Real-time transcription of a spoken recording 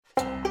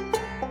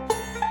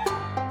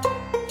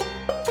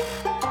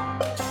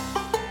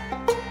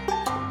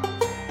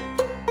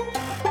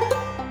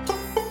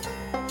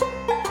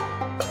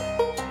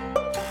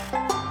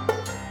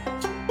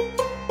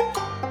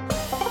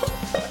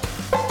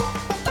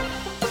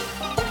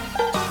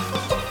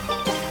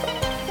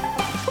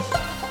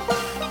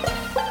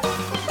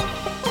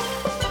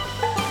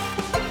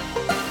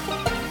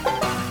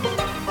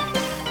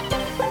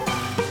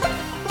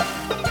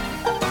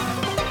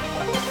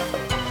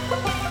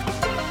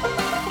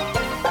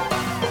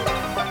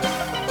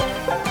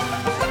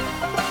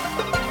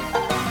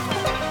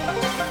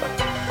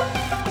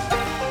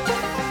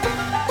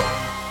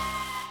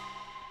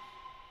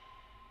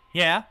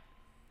Yeah.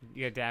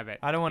 You gotta dab it.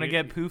 I don't want to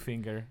get poo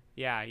finger.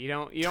 Yeah, you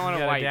don't want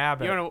to wipe.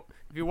 Dab it. You don't.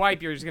 If you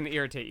wipe, you're just gonna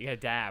irritate. You gotta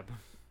dab.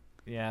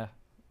 Yeah,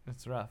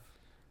 it's rough.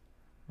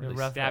 Really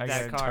rough. Dab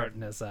that card.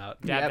 Starting us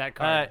out. Dab that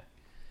card.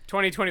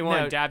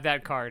 2021. Dab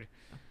that card.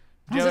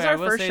 Joey, This is our I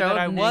will first say show that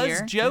I of the was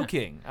year.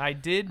 joking. I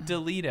did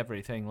delete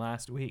everything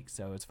last week,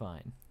 so it's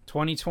fine.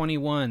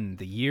 2021,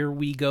 the year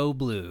we go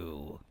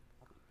blue.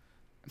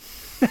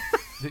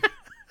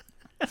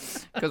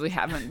 Because we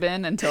haven't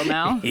been until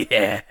now.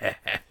 Yeah.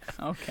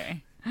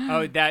 Okay.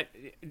 Oh, that.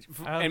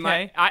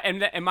 Okay.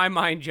 In my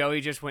mind, Joey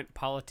just went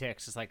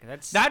politics. It's like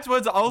that's. That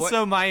was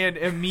also my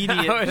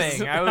immediate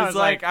thing. I was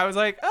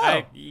like,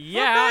 oh,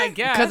 yeah, I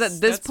guess. Because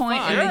at this that's point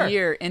fine. in the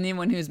year,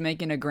 anyone who's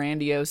making a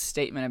grandiose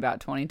statement about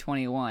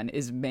 2021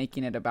 is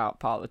making it about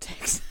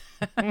politics.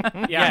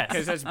 Yeah, Yes.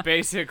 because that's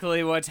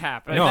basically what's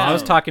happening. No, I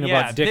was talking Yeah,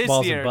 about dick this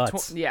balls year, and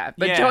butts. Yeah,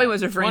 but Yeah. Joey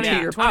was referring to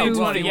your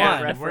 2021.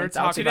 Yeah, reference. we're out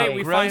talking Today about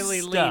we gross finally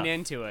stuff. lean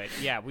into it.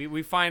 Yeah,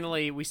 we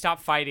finally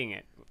stopped fighting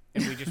it,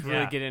 and we just really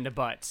Yeah. get into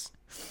butts.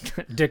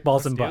 Dick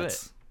balls and do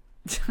butts.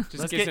 Just Let's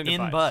gets get into in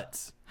butts.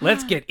 butts.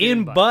 Let's get in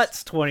in butts.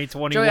 butts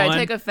 2021. Joey, I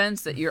take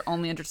offense that you're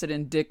only interested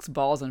in dicks,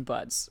 balls, and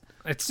butts.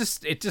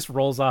 It just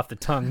rolls off the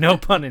tongue. No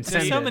pun There's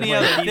intended. so many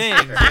other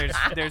things.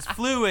 There's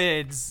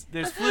fluids.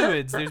 There's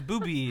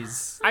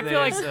boobies. I feel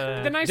like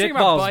there's, the nice dick thing about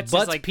balls, butts,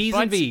 butts, is like P's,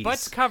 butts, and V's.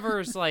 butts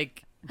covers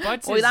like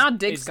butts Well, is, now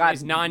dick's is, got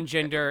is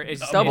non-gender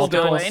is double is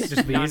non- doing.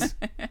 Just V's.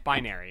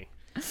 binary.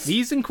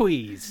 V's and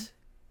quees.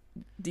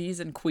 D's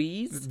and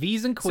quees.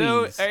 V's and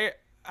So quees.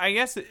 I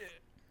guess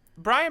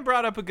Brian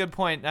brought up a good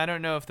point. I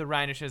don't know if the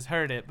Rhinish has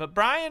heard it, but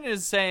Brian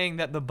is saying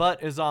that the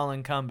butt is all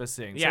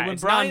encompassing. Yeah, so when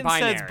it's Brian says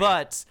non-binary.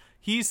 butts,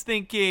 he's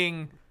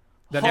thinking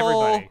That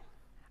whole everybody.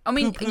 I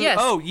mean, poo-poo. yes.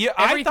 Oh, yeah. I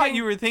thought Everything-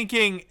 you were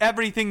thinking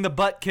everything the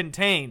butt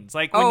contains.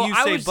 Like when Oh, you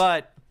I say was-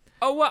 butt.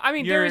 Oh well, I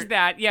mean, there is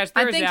that. Yes,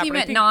 there I is think that. he but I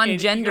meant think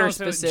non-gender you can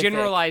also specific.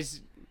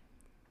 Generalize.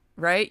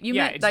 Right? You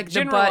Yeah, meant it's like the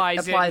butt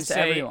generalize it applies and to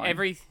say everyone.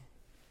 every.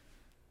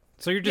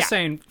 So you're just Yeah.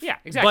 saying Yeah,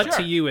 exactly. butt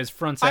to Sure. you is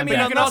front I and mean,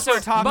 back. can unless also-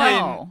 we're talking.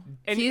 No.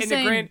 In He's the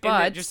saying grand- in the-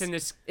 butts just in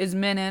this- is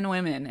men and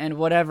women and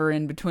whatever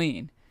in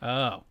between.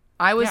 Oh.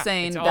 I was Yeah,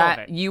 saying it's all of that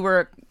it. you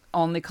were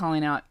only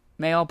calling out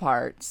male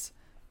parts,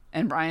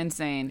 and Brian's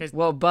saying, 'Cause-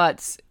 well,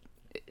 butts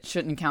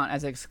shouldn't count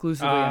as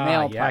exclusively a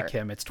male yeah, part.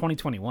 Kim. It's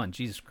 2021.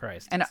 Jesus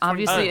Christ. And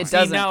obviously it See,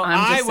 doesn't. no, I'm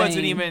just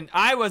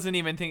I wasn't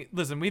even thinking.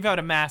 Listen, we've had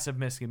a massive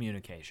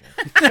miscommunication.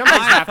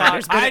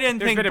 There's been I a- didn't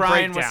there's think been a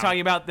Brian was breakdown.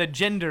 talking about the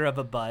gender of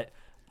a butt.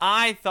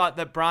 I thought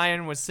that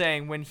Brian was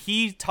saying when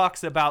he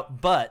talks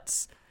about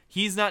butts,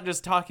 he's not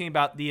just talking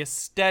about the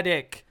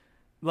aesthetic,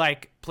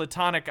 like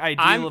platonic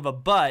ideal of a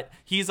butt.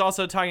 He's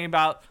also talking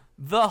about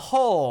the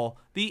whole,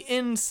 the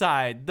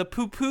inside, the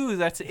poo-poo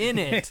that's in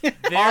it,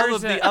 all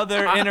of There's the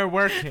other inner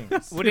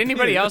workings. Would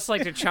anybody else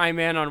like to chime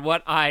in on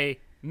what I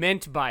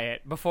meant by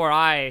it before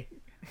I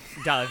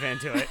dive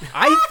into it?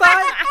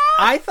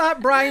 I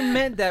thought Brian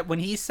meant that when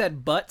he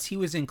said butts, he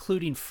was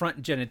including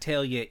front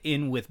genitalia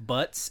in with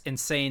butts and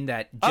saying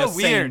that just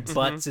saying weird.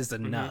 butts is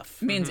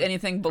enough. means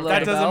anything below That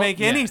the doesn't belt.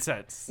 make any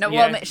sense. No,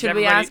 Yeah, well, should we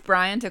everybody- ask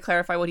Brian to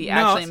clarify what he No,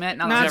 actually meant?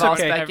 Now no, that it's we've all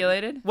okay.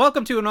 speculated.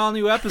 Welcome to an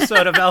all-new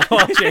episode of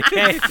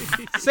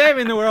LOJK,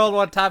 saving the world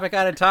one topic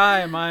at a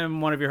time.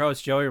 I'm one of your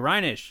hosts, Joey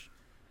Reinish.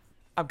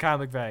 I'm Kyle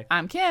McVeigh.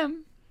 I'm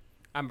Kim.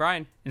 I'm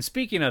Brian. And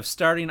speaking of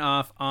starting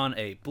off on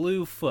a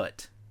blue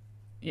foot,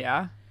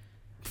 Yeah.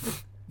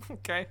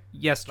 Okay.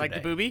 yesterday, Like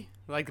the booby?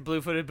 Like the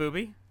blue-footed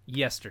booby?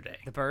 yesterday,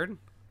 The bird?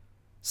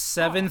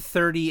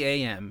 7:30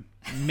 a.m.,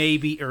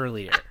 maybe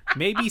earlier,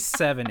 maybe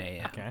 7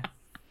 a.m. Okay.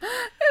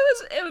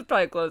 It was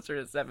probably closer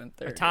to 7:30.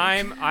 The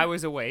time I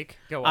was awake.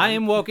 Go on. I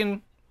am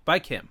woken by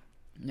Kim.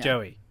 Yeah.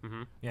 Joey,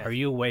 Yeah. are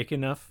you awake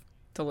enough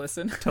to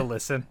listen. to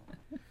listen?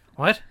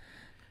 What?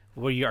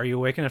 Are you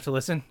awake enough to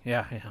listen?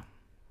 Yeah.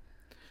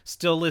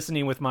 Still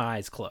listening with my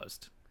eyes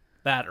closed.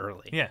 That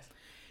early. Yes.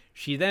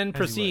 She then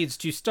proceeds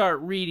to start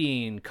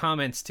reading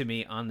comments to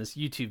me on this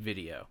YouTube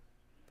video.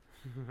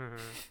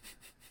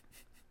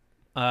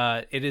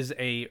 It is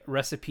a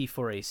recipe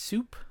for a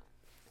soup,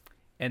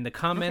 and the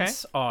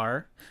comments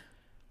are,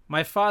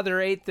 "My father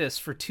ate this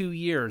for 2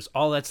 years.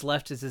 All that's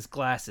left is his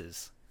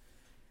glasses.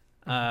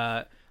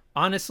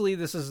 Honestly,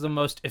 this is the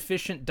most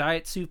efficient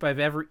diet soup I've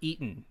ever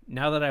eaten.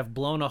 Now that I've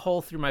blown a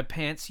hole through my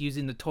pants,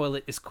 using the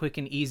toilet is quick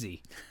and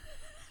easy.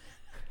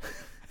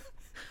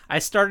 I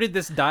started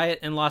this diet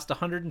and lost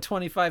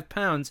 125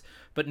 pounds,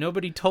 but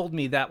nobody told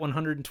me that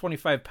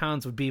 125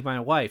 pounds would be my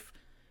wife.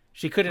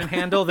 She couldn't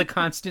handle the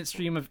constant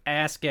stream of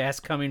ass gas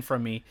coming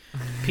from me.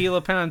 Peel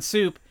a pound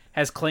soup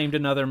has claimed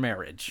another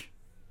marriage."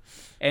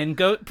 And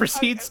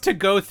proceeds to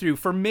go through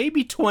for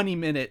maybe 20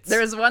 minutes.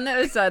 There was one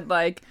that said,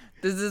 like,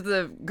 this is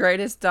the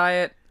greatest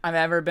diet I've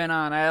ever been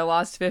on. I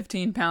lost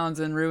 15 pounds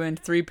and ruined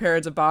 3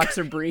 pairs of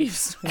boxer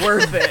briefs.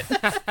 Worth it.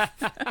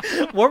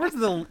 What was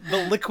the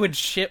liquid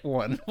shit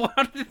one?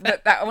 What did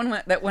that... that one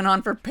went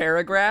on for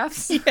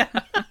paragraphs. Yeah.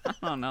 I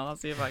don't know. Let's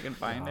see if I can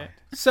find it.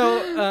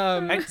 So,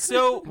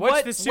 So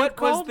What's the soup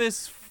what was called?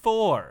 this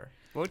for?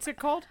 What's it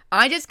called?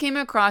 I just came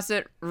across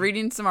it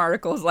reading some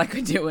articles like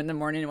I do in the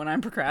morning when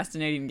I'm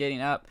procrastinating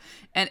getting up.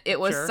 And it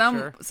was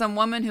some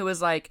woman who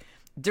was like,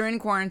 during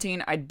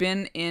quarantine, I'd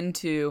been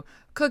into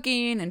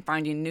cooking and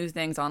finding new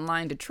things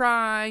online to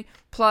try.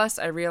 Plus,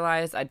 I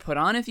realized I'd put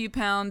on a few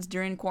pounds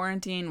during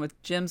quarantine with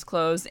Jim's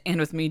clothes and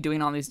with me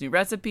doing all these new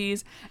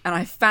recipes. And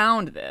I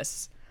found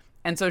this.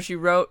 And so she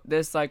wrote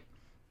this like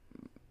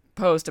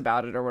post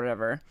about it or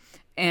whatever,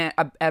 and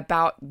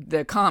about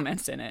the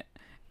comments in it.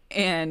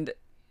 And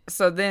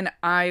so then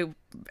I,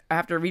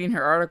 after reading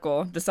her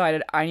article,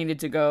 decided I needed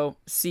to go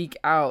seek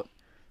out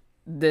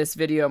this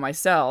video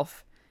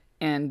myself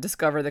and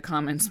discover the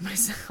comments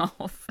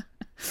myself.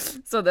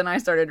 So then I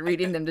started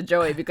reading them to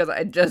Joey because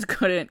I just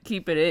couldn't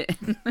keep it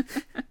in.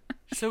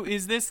 So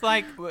is this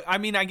like, I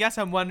mean, I guess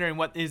I'm wondering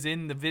what is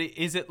in the video.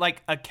 Is it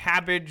like a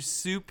cabbage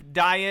soup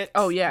diet?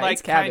 Oh, yeah, like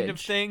it's cabbage. kind of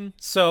thing?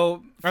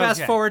 So fast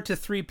Okay. forward to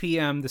 3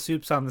 p.m. The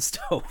soup's on the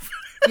stove.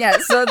 Yeah,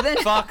 so then...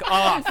 Fuck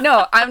off.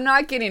 No, I'm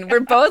not kidding. We're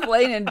both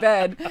laying in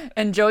bed,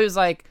 and Joey was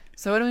like,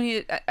 so what do we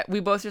need?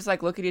 We both just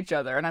like look at each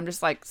other, and I'm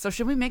just like, so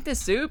should we make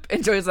this soup?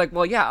 And Joey's like,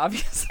 well, yeah,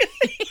 obviously.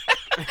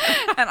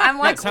 And I'm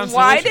like, sounds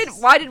why delicious.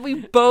 did we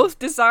both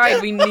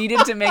decide we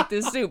needed to make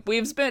this soup?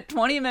 We've spent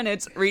 20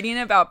 minutes reading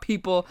about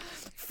people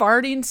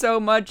farting so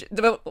much.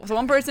 So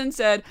one person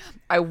said,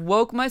 I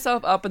woke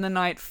myself up in the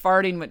night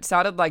farting, which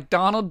sounded like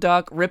Donald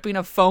Duck ripping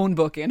a phone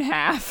book in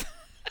half.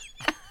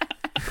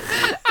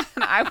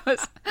 And I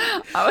was,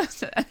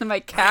 and my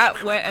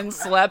cat went and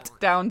slept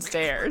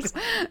downstairs.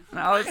 And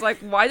I was like,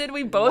 why did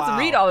we both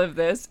read all of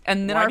this?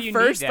 And then Why our do you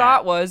first need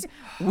thought that? was,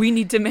 we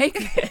need to make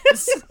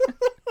this.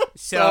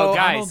 So, Donald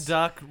guys,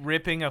 Duck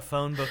ripping a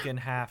phone book in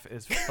half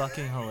is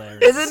fucking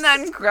hilarious. Isn't that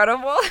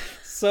incredible?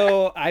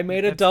 So I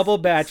made a double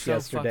batch so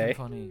yesterday.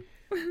 fucking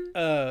funny.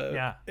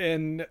 Yeah.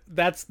 And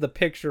that's the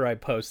picture I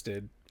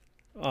posted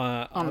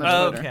on the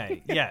Twitter.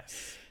 Okay,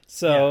 yes.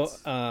 So,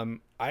 Yes.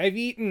 I've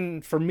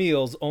eaten for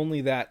meals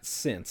only that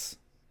since.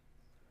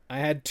 I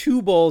had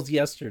 2 bowls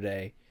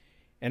yesterday,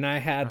 and I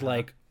had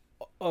like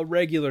a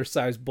regular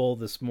sized bowl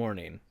this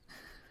morning.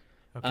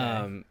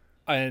 Okay.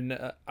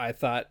 And I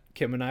thought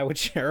Kim and I would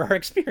share our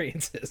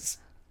experiences.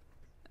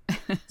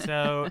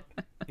 So,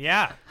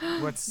 yeah,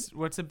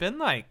 what's it been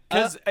like?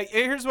 Because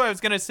here's what I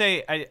was gonna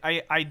say.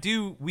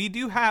 We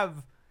do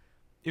have.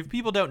 If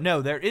people don't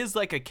know, there is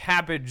like a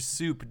cabbage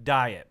soup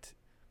diet,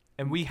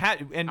 and we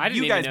had, and I didn't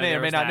you even guys know may there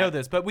or may was not know that.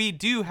 this, but we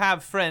do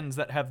have friends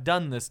that have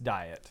done this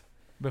diet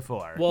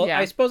before. Well, Yeah.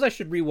 I suppose I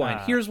should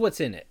rewind. Here's what's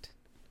in it.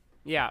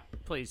 yeah,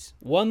 please.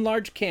 1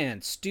 large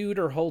can stewed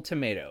or whole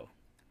tomato.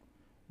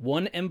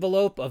 1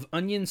 envelope of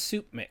onion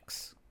soup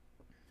mix.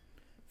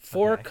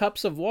 4 Okay.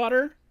 cups of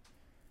water.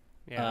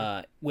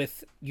 Yeah.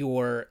 With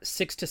your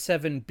 6 to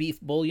 7 beef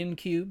bouillon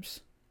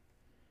cubes.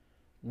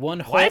 1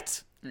 whole.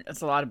 what?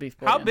 That's a lot of beef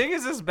How bouillon. big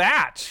is this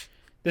batch?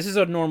 This is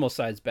a normal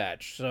size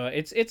batch, so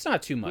it's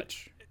not too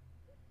much.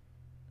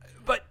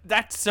 But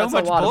that's so That's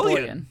much a lot bouillon. of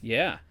bouillon.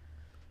 Yeah,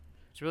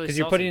 It's really because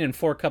you're salty. putting in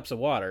 4 cups of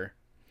water,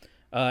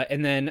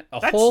 and then a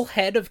That's- whole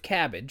head of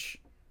cabbage.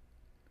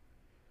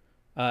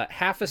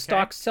 Half a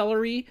stalk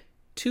celery,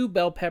 2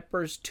 bell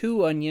peppers,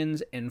 2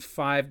 onions, and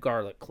 5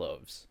 garlic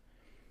cloves.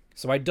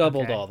 So I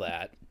doubled Okay. all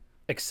that,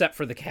 except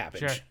for the cabbage.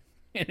 Sure.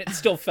 And it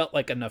still felt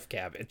like enough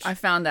cabbage. I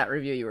found that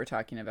review you were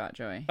talking about,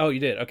 Joey. Oh, you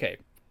did? Okay.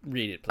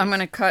 Read it, please. I'm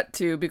going to cut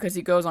to, because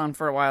he goes on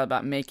for a while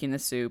about making the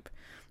soup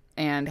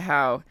and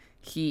how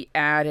he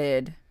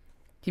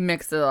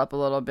mixed it up a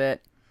little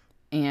bit,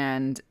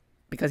 and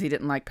because he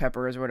didn't like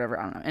peppers or whatever,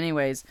 I don't know.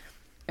 Anyways,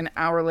 an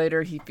hour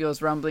later, he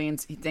feels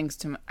rumblings.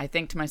 I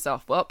think to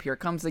myself, well, here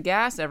comes the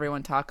gas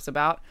everyone talks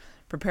about.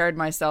 Prepared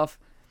myself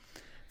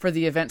for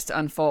the events to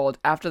unfold.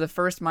 After the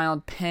first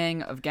mild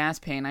pang of gas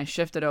pain, I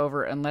shifted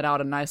over and let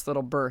out a nice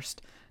little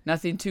burst.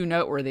 Nothing too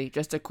noteworthy,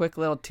 just a quick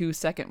little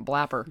 2-second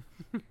blapper.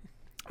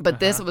 But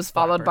this was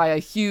followed by a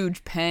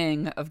huge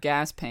pang of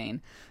gas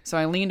pain. So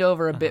I leaned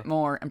over a bit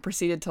more and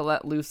proceeded to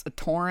let loose a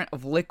torrent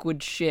of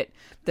liquid shit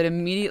that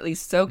immediately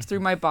soaked through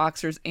my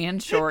boxers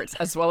and shorts,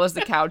 as well as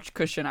the couch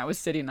cushion I was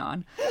sitting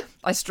on.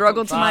 I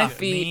struggled to my Fuck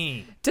feet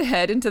me. to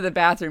head into the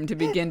bathroom to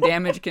begin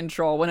damage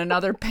control when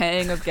another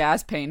pang of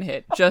gas pain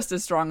hit, just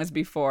as strong as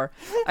before.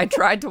 I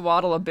tried to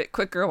waddle a bit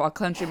quicker while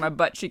clenching my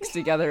butt cheeks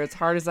together as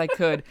hard as I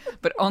could,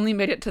 but only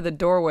made it to the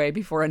doorway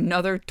before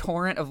another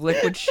torrent of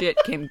liquid shit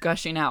came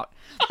gushing out.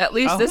 At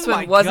least Oh this my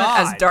one wasn't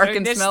God. as dark Wait,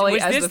 and this- smelly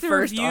was as this the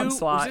first review,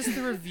 onslaught. Was this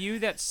the review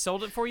that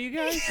sold it for you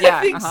guys? Yeah,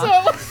 I think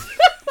uh-huh. so.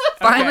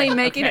 Finally Okay,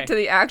 making okay. it to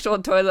the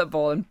actual toilet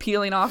bowl and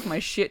peeling off my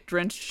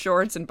shit-drenched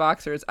shorts and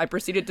boxers, I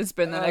proceeded to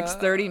spend the next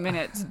 30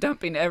 minutes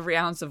dumping every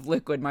ounce of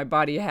liquid my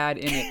body had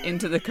in it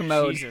into the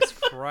commode, Jesus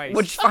Christ.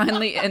 which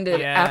finally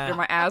ended Yeah. after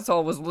my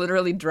asshole was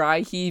literally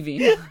dry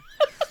heaving.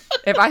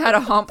 If I had a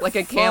hump like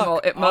a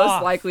camel, it most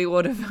off. likely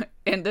would have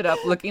ended up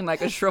looking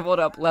like a shriveled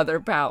up leather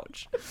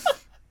pouch.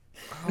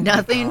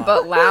 Nothing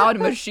but loud,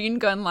 machine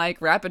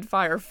gun-like,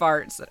 rapid-fire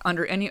farts that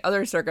under any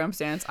other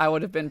circumstance I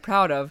would have been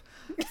proud of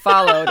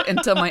followed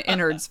until my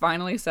innards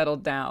finally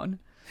settled down.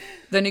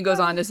 Then he goes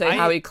on to say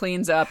how he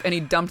cleans up and he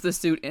dumped the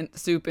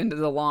soup into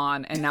the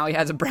lawn, and now he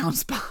has a brown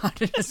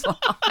spot in his lawn.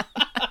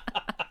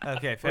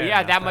 Okay, fair Well, yeah,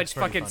 enough. that That's much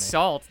pretty fucking funny.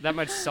 salt. That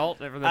much salt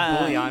from the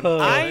bouillon.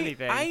 Or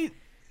anything.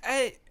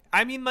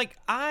 I mean, like,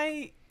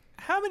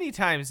 how many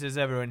times does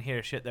everyone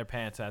here shit their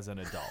pants as an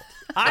adult?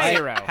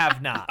 Zero. I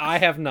have not. I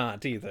have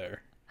not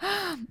either.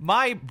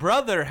 My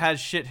brother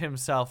has shit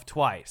himself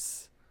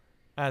twice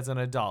as an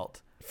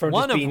adult. From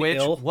One just of being which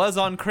ill? was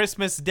on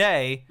Christmas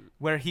Day,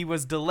 where he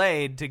was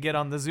delayed to get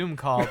on the Zoom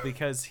call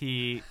because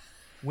he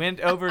went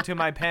over to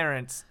my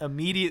parents,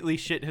 immediately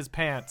shit his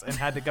pants, and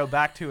had to go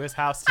back to his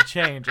house to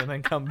change and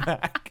then come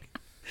back.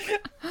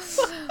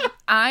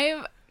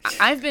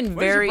 I've been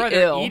What is your very brother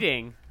ill.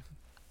 eating?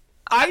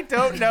 I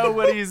don't know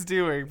what he's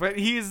doing, but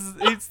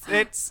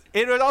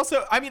it would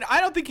also, I mean,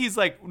 I don't think he's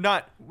like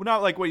not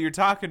like what you're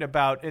talking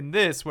about in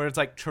this, where it's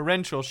like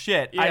torrential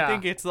shit. I Yeah.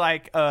 think it's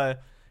like a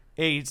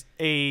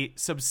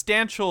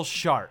substantial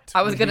shart.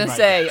 I was would be gonna my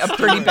say guess. a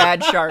pretty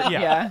bad shark.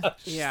 Yeah.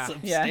 Yeah.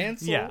 Yeah.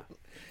 Yeah.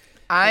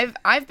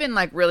 I've been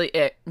like really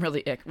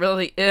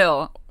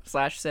ill /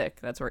 sick.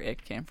 That's where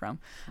ick came from.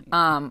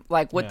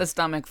 Like with Yeah. the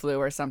stomach flu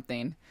or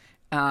something.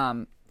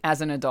 As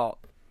an adult,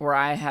 where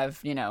I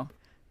have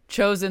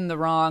chosen the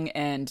wrong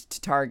end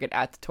to target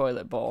at the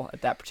toilet bowl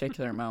at that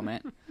particular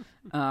moment.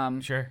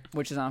 Sure.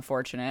 Which is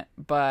unfortunate,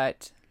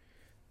 but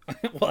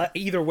Well,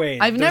 either way,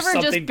 I've there's never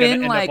something just gonna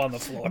been end like up on the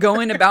floor.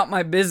 going about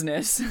my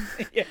business,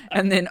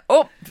 and then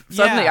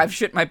suddenly Yeah. I've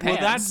shit my Well,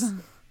 pants.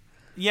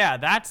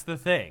 that's the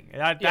thing.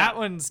 That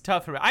one's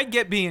tougher. I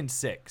get being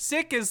sick.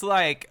 Sick is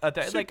like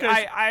like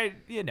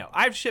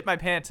I've shit my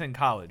pants in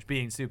college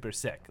being super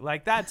sick.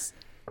 Like that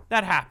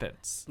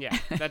happens. Yeah,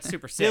 that's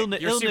super sick.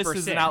 You're Illness super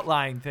is sick. an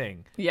outlying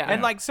thing. Yeah.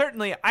 And like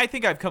certainly I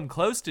think I've come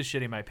close to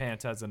shitting my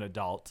pants as an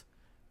adult.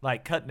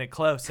 Like cutting it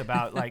close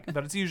about like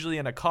but it's usually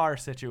in a car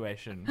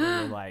situation where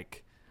you're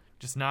like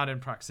just not in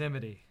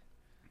proximity.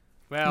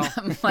 Well,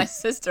 My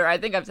sister, I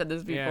think I've said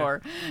this Yeah.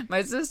 before.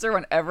 My sister,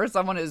 whenever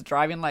someone is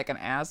driving like an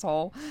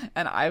asshole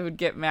and I would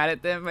get mad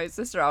at them, my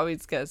sister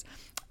always goes,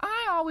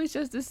 I always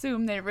just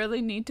assume they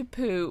really need to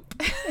poop.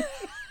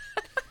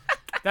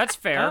 that's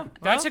fair. Oh,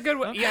 That's well, a good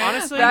way. okay. Yeah,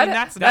 honestly, that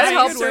that's that a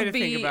helps good way her to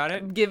think be about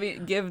it. give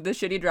the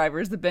shitty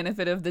drivers the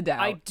benefit of the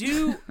doubt. I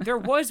do. There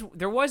was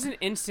an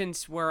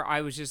instance where I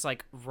was just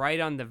like right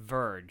on the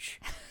verge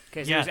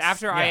because it was Yes,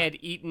 after I yeah. had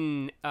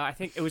eaten. I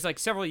think it was like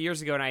several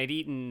years ago, and I had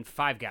eaten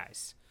Five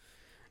Guys.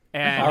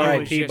 And it R.I.P.,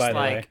 was just by the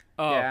like, way.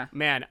 oh Yeah.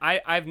 man,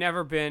 I've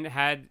never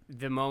had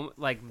the moment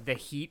like the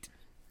heat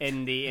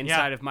in the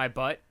inside of my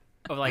butt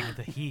of like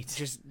The heat.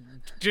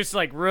 just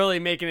like really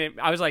making it.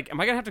 I was like,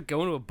 am I gonna have to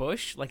go into a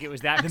bush? Like it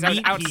was that because I was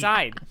meat heat.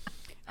 outside.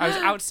 I was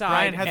outside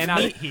Brian has and I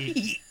meat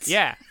heat.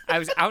 yeah, I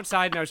was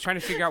outside and I was trying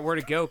to figure out where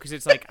to go because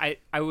it's like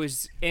I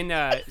was in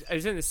the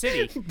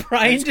city. I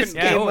Brian just just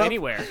couldn't came go up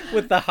anywhere.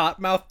 with the hot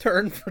mouth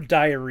turn for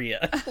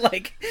diarrhea.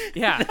 Like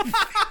Yeah,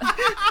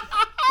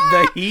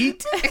 the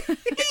heat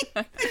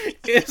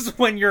is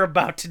when you're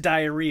about to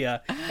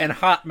diarrhea, and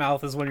hot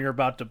mouth is when you're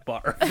about to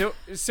barf.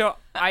 so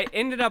I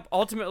ended up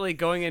ultimately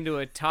going into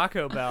a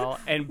Taco Bell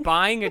and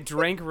buying a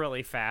drink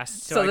really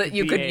fast So I that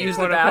you be could a use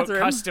the quote-unquote bathroom?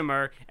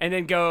 customer and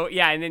then go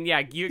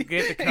you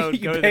get the code,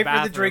 You go to pay the for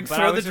bathroom. the drink, But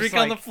I throw the was just drink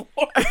on the like,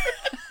 floor.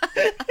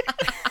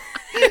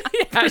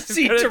 I just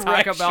proceed go to to Taco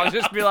wreck Bell and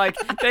just be like,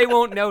 they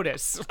won't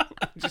notice.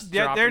 Just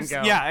Yeah, drop there's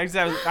and go.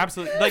 exactly,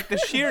 absolutely. Like the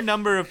sheer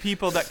number of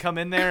people that come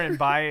in there and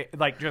buy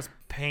like just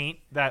paint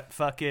that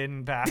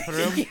fucking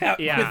bathroom.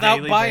 Yeah. Without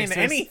Daily buying basis.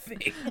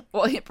 anything.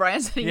 Well,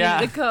 Brian said you Yeah.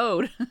 need the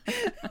code.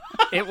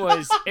 It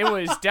was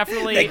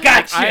definitely. They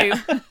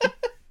gotcha.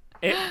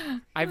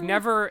 I've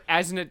never,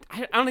 I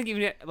don't think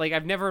even like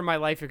I've never in my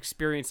life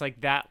experienced like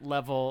that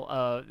level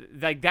of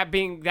like that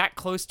being that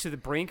close to the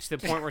brink to the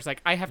point where it's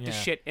like I have to Yeah.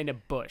 shit in a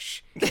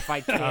bush if I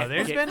can't.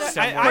 There's get been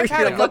somewhere I've to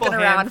had a go. couple Looking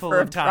around handful for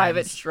a of times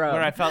private stroke.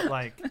 where I felt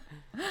like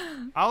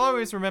I'll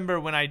always remember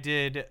when I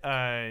did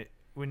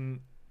when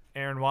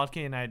Aaron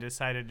Waltke and I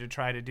decided to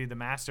try to do the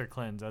Master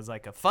Cleanse as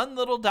like a fun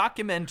little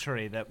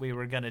documentary that we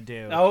were gonna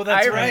do. Oh,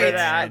 that's I remember right.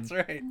 that.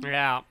 That's right.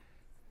 Yeah.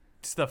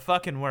 It's the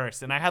fucking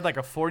worst. And I had like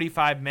a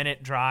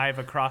 45-minute drive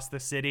across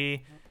the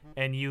city,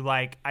 and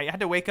I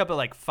had to wake up at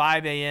like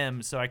 5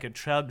 a.m. so I could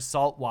chug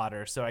salt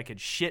water so I could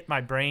shit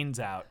my brains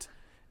out.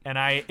 And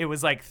it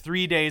was like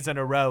 3 days in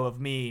a row of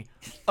me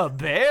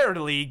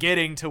barely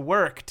getting to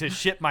work to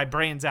shit my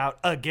brains out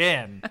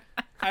again.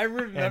 I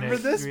remember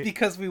it- this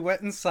because we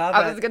went and saw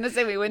I that was gonna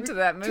say we went to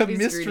that to movie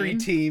mystery screening.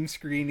 team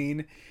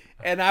screening,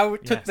 and I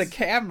took the Yes.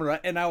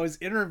 camera and I was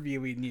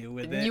interviewing you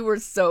with it. You were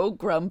so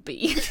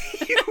grumpy.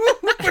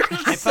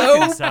 It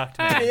fucking sucked,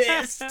 man.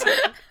 pissed.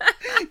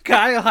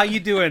 Kyle, how you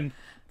doing?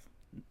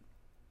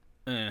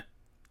 What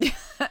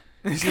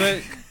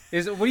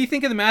do you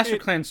think of the Master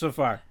Cleanse so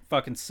far?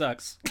 Fucking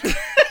sucks.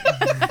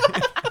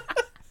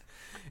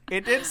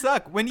 It did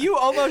suck. When you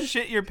almost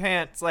shit your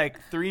pants like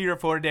 3 or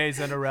 4 days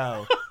in a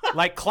row,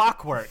 like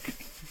clockwork.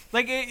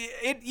 Like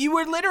you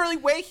were literally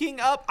waking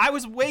up. I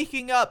was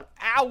waking up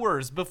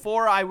hours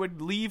before I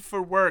would leave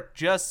for work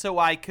just so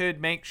I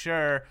could make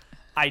sure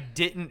I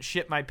didn't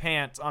shit my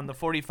pants on the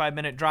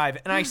 45-minute drive,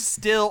 and I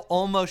still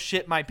almost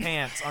shit my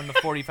pants on the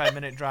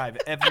 45-minute drive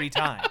every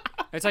time.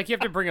 It's like you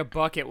have to bring a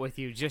bucket with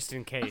you just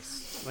in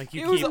case. Like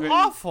you It was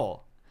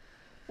awful.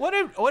 What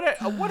is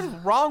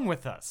wrong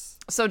with us?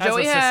 So as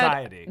Joey a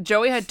society?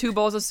 had 2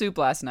 bowls of soup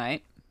last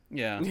night,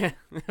 Yeah.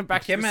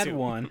 back Kim to had soup.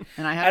 one.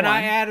 and I had And one.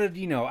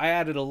 I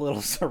added a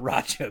little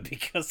sriracha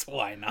because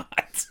why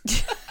not?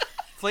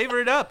 Flavor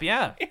it up,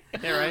 yeah.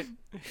 Yeah, right.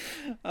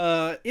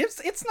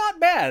 It's not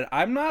bad.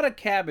 I'm not a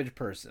cabbage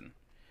person.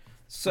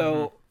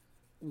 So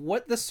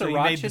what the So you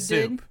made sriracha the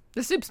did, soup.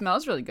 The soup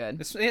smells really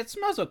good. it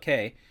smells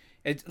okay.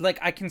 It's like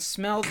I can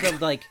smell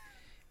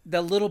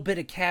the little bit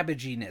of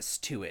cabbaginess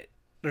to it.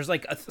 There's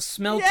like a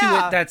smell to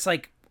Yeah. it that's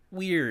like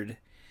weird.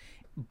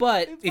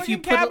 But It's if you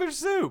fucking put cabbage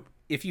soup.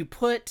 if you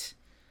put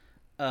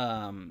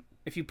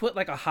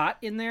like a hot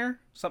in there,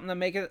 something to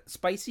make it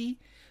spicy,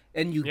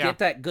 and you Yeah. get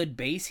that good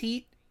base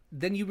heat,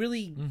 then you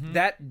really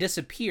that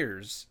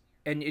disappears,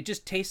 and it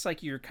just tastes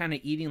like you're kind of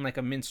eating like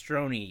a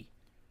minestrone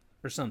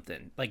or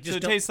something. Like So just it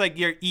don't- tastes like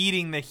you're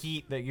eating the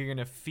heat that you're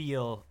gonna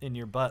feel in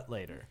your butt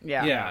later.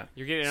 Yeah. yeah.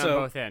 You're getting it So-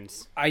 on both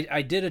ends.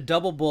 I did a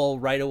double bowl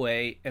right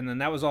away, and then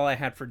that was all I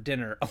had for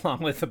dinner,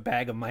 along with a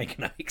bag of Mike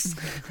and Ike's.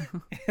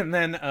 And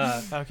then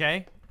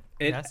Okay.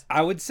 Yes.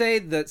 I would say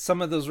that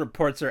some of those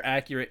reports are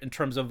accurate in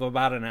terms of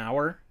about an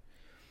hour.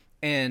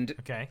 And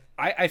Okay.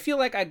 I feel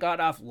like I got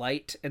off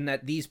light, and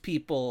that these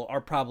people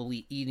are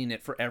probably eating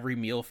it for every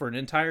meal for an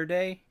entire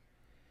day.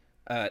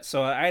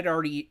 So I'd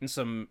already eaten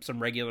some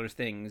regular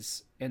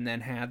things and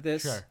then had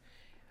this. Sure.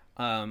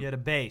 You had a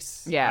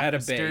base. Yeah. I had a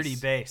A sturdy base.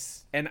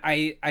 base. And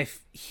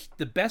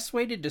the best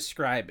way to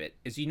describe it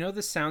is, you know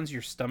the sounds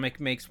your stomach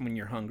makes when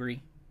you're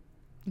hungry?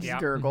 Just Yeah.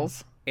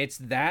 gurgles. It's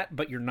that,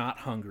 but you're not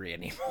hungry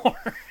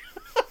anymore.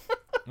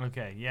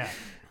 Okay. Yeah.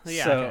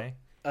 Yeah. So, Okay.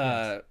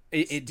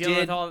 it Dealing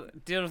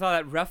did. with all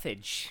that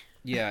roughage.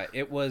 Yeah,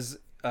 it was.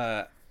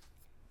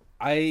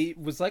 I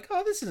was like,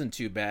 oh, this isn't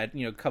too bad.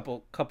 You know,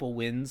 couple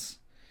wins.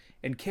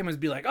 And Kim would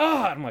be like,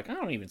 oh, I'm like, I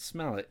don't even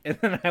smell it. And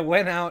then I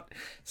went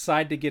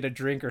outside to get a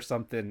drink or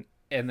something,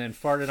 and then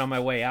farted on my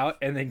way out,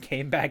 and then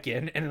came back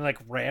in and then, like,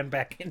 ran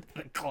back into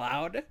the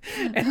cloud.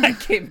 And I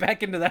came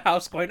back into the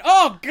house going,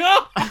 oh,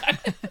 God!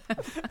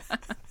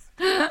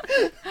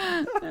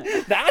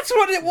 That's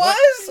what it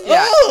was?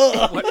 Yeah.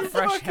 Ugh! What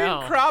fresh Fucking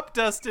hell? crop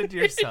dusted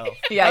yourself.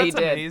 Yeah, he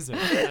That's did. Amazing.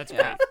 That's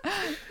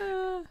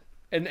great.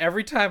 And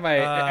every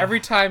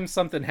time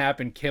something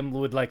happened, Kim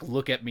would like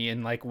look at me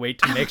and like wait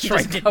to make sure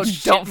I Just didn't go,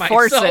 shit "Don't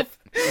force myself.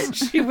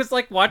 She was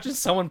like watching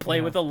someone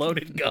play with a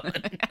loaded gun.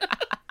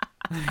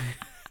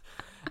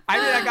 I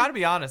mean, I gotta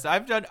be honest.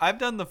 I've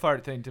done the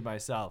fart thing to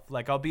myself.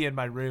 Like, I'll be in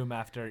my room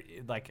after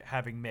like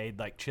having made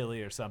like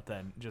chili or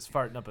something, just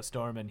farting up a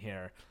storm in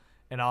here,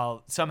 and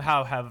I'll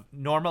somehow have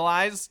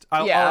normalized.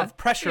 I'll have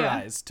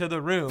pressurized to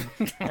the room,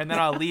 and then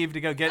I'll leave to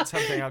go get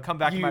something. I'll come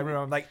back in my room.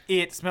 I'm like,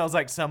 it smells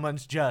like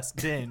someone's just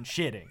been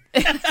shitting.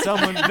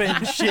 Someone's been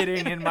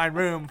shitting in my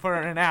room for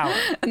an hour.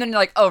 And then you're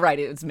like, oh, right,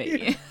 it was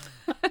me.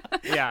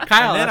 Yeah.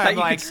 Kyle, And then I thought I'm you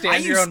like, could stand I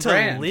your own used to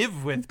brand.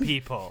 live with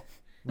people.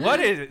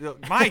 What is?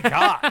 My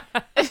God,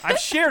 I've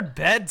shared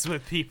beds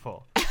with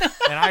people,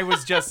 and I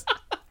was just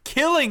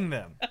killing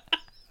them,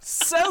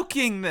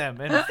 soaking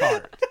them in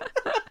fart,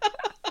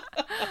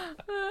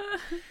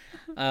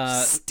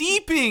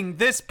 steeping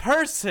this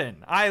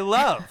person I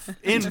love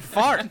in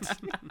fart.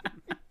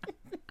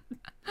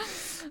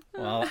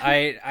 Well,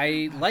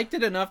 I liked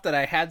it enough that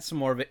I had some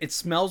more of it. It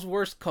smells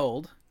worse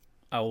cold.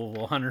 I will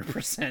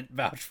 100%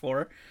 vouch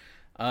for.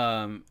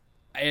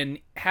 And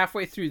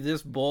halfway through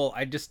this bowl,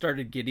 I just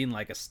started getting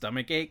like a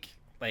stomach ache,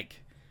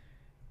 like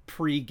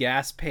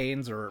pre-gas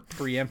pains or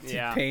preemptive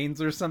Yeah.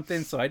 pains or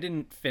something. So I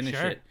didn't finish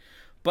Sure. it.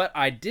 But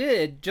I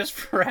did, just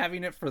for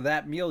having it for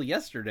that meal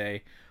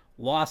yesterday,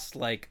 lost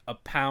like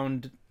 1.5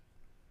 pounds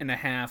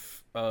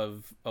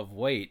of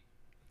weight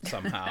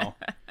somehow.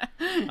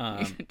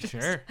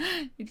 Sure.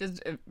 You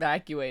just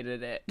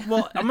evacuated it.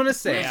 Well, I'm gonna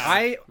say Yeah.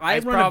 I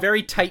That's run a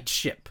very tight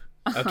ship.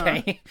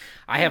 Okay,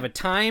 I have a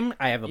time,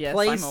 I have a Yes,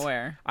 place. I'm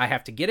aware. I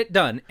have to get it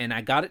done, and I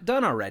got it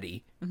done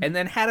already, and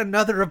then had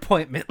another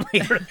appointment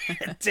later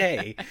that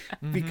day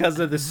because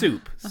of the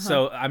soup.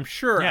 So I'm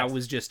sure I Yes.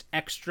 was just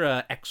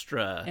extra.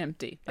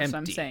 Empty. That's what I'm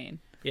Empty. saying.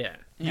 Yeah,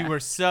 You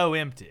were so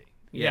empty.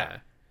 yeah.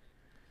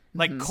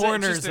 Like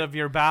corners of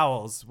your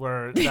bowels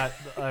were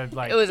that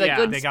like It was a Yeah,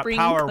 good they got spring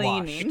power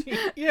cleaning.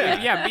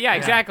 Yeah,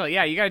 exactly.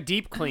 Yeah, you got a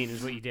deep clean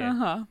is what you did.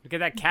 Get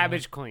that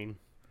cabbage clean.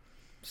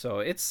 So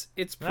it's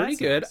pretty That's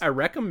good. nice. I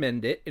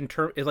recommend it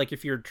like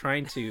if you're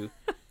trying to.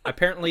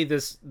 Apparently,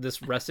 this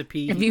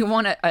recipe. If you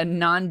want a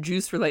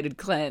non-juice related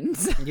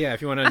cleanse. Yeah,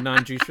 if you want a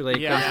non-juice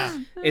related. Yeah.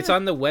 It's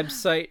on the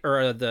website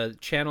or the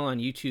channel on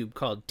YouTube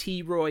called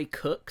T. Roy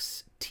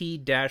Cooks,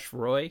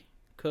 T-Roy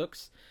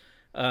Cooks.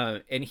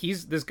 And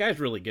this guy's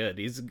really good.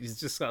 He's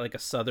just got like a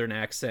southern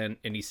accent,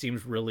 and he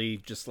seems really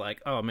just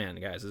like, oh man,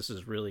 guys, this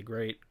is really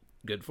great.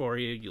 Good for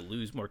you. You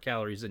lose more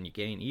calories than you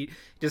gain. He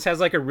just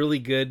has like a really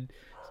good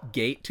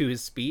gait to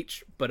his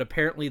speech, but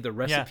apparently the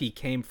recipe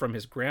came from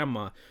his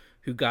grandma,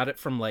 who got it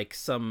from like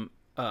some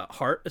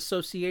heart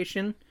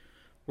association,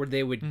 where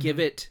they would give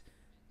it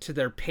to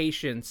their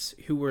patients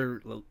who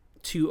were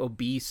too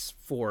obese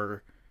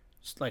for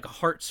like a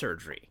heart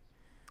surgery.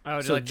 Oh,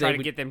 to So like try they to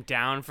would- get them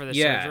down for the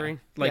Yeah, surgery?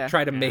 like Yeah.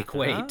 try to make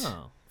weight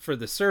Oh. for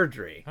the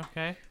surgery.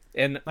 Okay.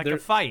 And Like there- a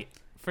fight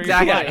for your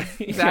Exactly. life.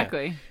 Yeah.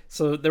 Exactly.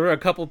 So there were a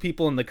couple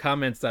people in the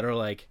comments that are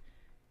like,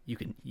 you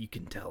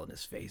can tell in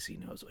his face he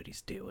knows what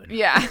he's doing.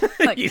 Yeah.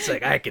 Like, He's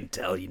like, I can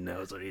tell he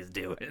knows what he's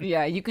doing.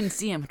 yeah, you can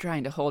see him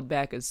trying to hold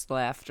back his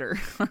laughter.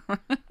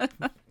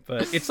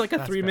 But it's like a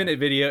 3-minute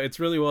video. It's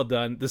really well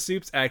done. The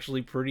soup's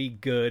actually pretty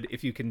good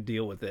if you can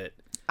deal with it.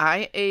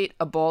 I ate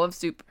a bowl of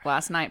soup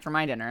last night for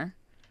my dinner.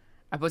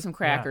 I put some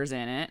crackers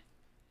in it,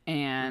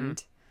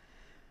 and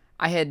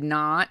I had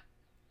not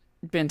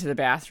been to the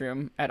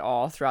bathroom at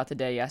all throughout the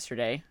day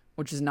yesterday,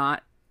 which is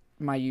not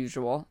my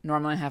usual.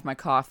 Normally I have my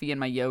coffee and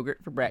my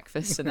yogurt for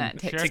breakfast, and that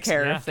takes Sure,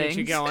 care yeah. of things.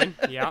 Get you going.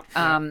 Yeah.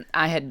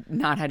 I had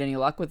not had any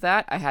luck with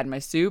that. I had my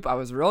soup. I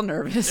was real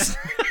nervous.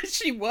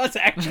 She was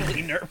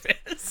actually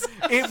nervous.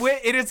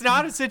 It is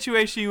not a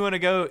situation you want to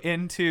go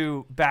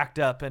into backed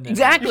up and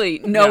Exactly,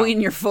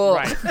 knowing you're full.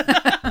 Right.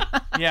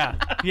 Yeah,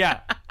 yeah.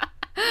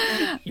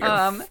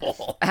 You're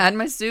full. I had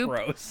my soup.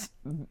 Gross.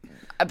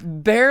 I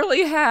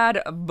barely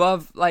had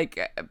above like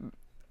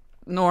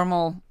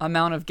normal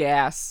amount of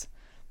gas.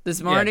 This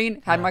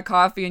morning, had my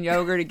coffee and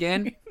yogurt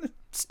again.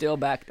 Still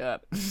backed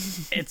up.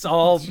 It's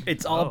all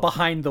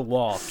behind the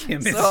wall, Kim.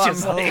 It's So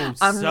just like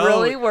I'm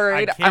really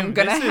worried. I'm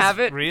gonna this have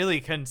is it- really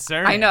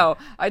concerning. I know.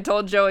 I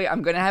told Joey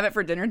I'm gonna have it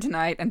for dinner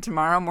tonight, and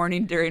tomorrow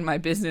morning during my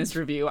business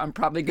review, I'm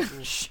probably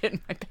gonna shit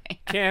my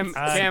pants. Kim,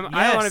 I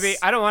don't want to yes.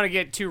 I don't want to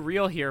get too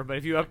real here, but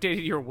have you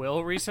updated your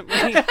will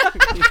recently?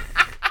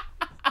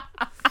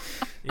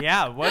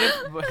 Yeah. What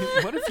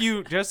if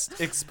you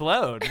just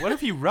explode? What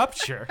if you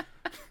rupture?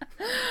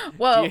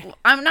 Well,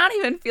 I'm not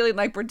even feeling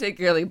like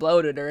particularly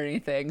bloated or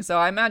anything, so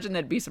I imagine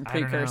there'd be some don't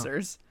know.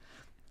 precursors.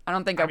 I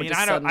don't think I would I mean,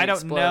 just I don't suddenly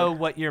explode. know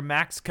what your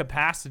max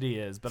capacity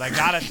is, but I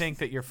gotta think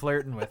that you're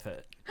flirting with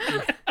it.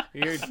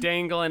 You're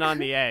dangling on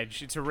the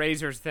edge. It's a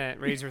razor thin.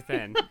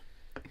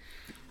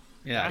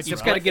 yeah. That's You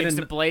just right. got to get It's in.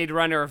 the Blade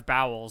Runner of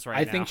bowels right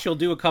I now. think she'll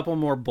do a couple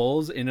more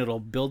bowls, and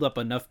it'll build up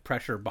enough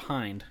pressure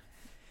behind.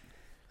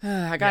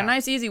 I got Yeah. a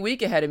nice easy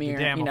week ahead of me.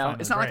 Dan You will know,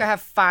 find it's them not like great. I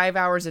have 5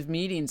 hours of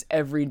meetings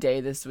every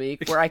day this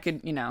week where I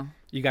could,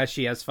 You guys,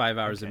 she has 5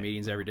 hours of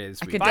meetings every day this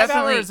week. could 5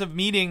 definitely- hours of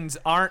meetings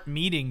aren't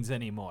meetings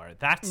anymore.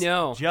 That's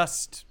No.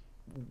 just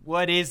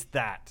what is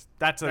that?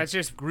 That's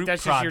just group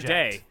that's project. just your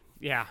day.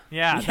 Yeah.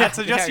 Yeah, that's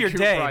just your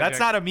group day. project. That's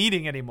not a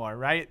meeting anymore,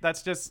 right?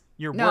 That's just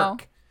your No,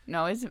 work.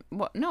 no,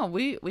 no.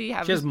 We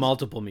have She has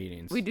multiple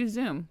meetings. we do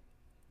Zoom.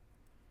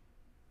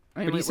 I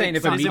mean, But we- he's saying we-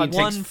 if a But is meeting it takes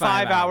one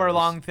 5 5-hour hours.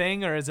 long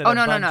thing, or is it Oh, a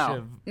no, no, bunch no.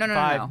 of No,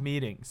 5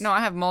 meetings? No,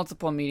 I have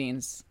multiple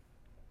meetings.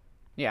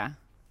 Yeah,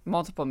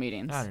 multiple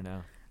meetings. I don't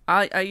know.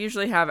 I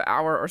usually have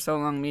hour or so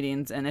long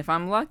meetings, and if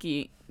I'm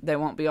lucky, they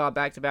won't be all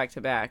back to back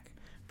to back.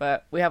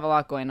 But we have a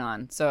lot going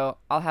on, so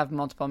I'll have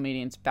multiple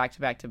meetings back to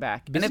back to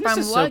back. And if Business I'm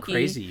is so lucky,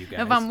 crazy, you if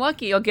guys. I'm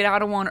lucky, I'll get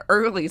out of one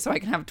early so I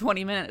can have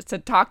 20 minutes to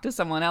talk to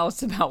someone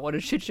else about what a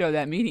shit show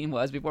that meeting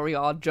was before we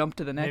all jump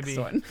to the next Maybe.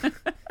 one.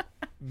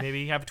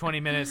 Maybe you have 20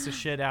 minutes to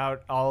shit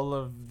out all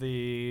of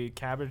the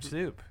cabbage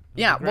soup. That'd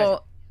Yeah, be great.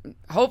 well,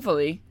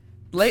 hopefully.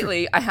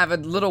 Lately, I have a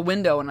little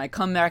window and I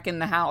come back in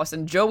the house,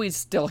 and Joey's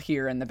still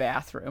here in the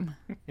bathroom.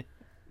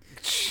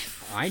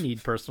 I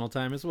need personal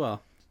time as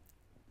well.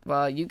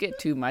 Well, you get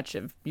too much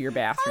of your I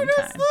bathroom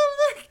just time.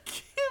 love that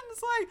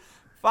Kim's like,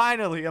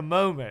 finally a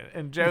moment,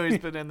 and Joey's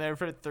been in there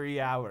for 3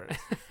 hours.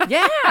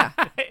 Yeah,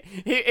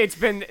 It's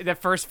been the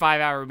first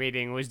 5-hour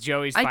meeting was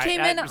Joey's. I came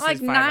in that at was like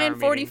his 5-hour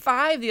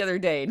 9:45 the other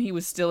day, and he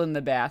was still in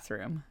the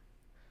bathroom.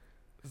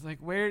 It's like,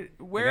 where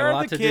got a are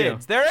lot the to do.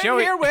 kids? They're in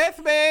Joey- here with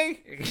me.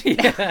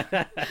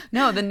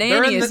 No, the They're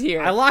nanny in is the-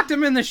 here. I locked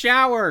him in the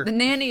shower. The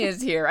nanny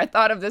is here. I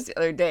thought of this the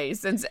other day,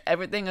 since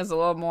everything is a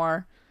little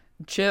more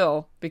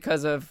chill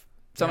because of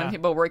so many Yeah.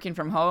 people working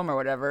from home or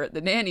whatever.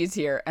 The nanny's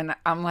here, and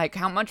I'm like,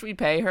 how much we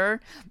pay her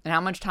and how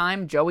much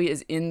time Joey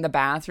is in the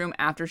bathroom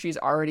after she's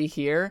already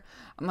here.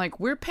 I'm like,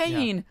 we're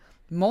paying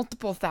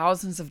multiple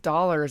thousands of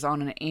dollars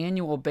on an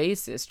annual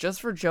basis just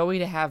for Joey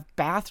to have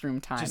bathroom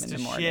time Just in to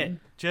the morning. shit.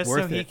 Just so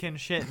Worth he it. can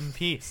shit in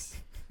peace.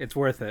 It's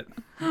worth it.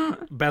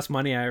 Best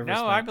money I ever No,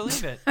 spent. I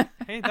believe it.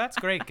 Hey, that's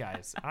great,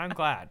 guys. I'm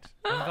glad.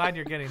 I'm glad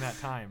you're getting that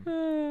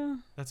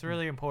time. That's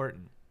really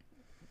important.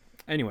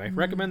 Anyway,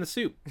 recommend the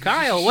soup.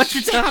 Kyle, what's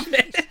your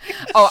topic?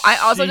 Oh, I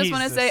also just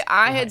want to Jesus say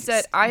I had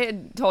Christ. I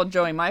had told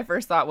Joey my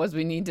first thought was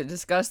we need to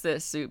discuss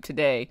this soup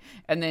today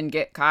and then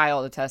get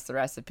Kyle to test the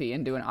recipe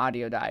and do an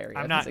audio diary.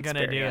 I'm of not his going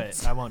to do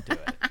experience. it. I won't do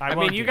it. I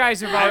mean, you guys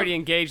have already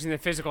engaged in the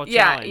physical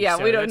Yeah, challenge. yeah,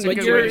 so we don't that's need a to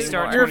good do way it to anymore.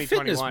 start You're a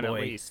fitness 2021 at boy.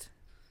 least.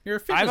 You're a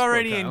fitness I'm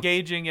already boy, Kyle.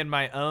 engaging in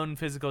my own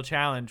physical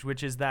challenge,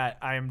 which is that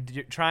I'm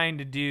trying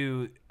to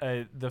do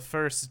the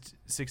first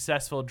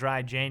successful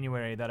dry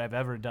January that I've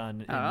ever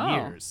done in Oh.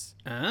 years.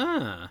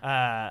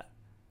 Ah.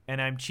 And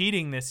I'm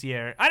cheating this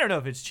year. I don't know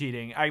if it's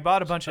cheating. I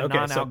bought a bunch of Okay, so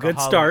non-alcoholic good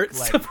start.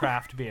 like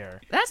craft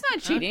beer. That's not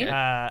cheating.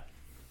 No,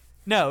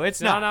 it's not.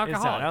 It's not.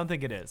 Non-alcoholic. I don't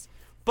think it is.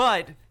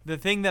 But the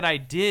thing that I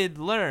did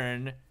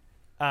learn,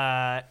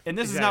 and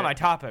this is not my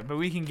topic, but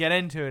we can get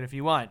into it if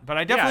you want. But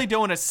I definitely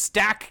don't want to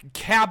stack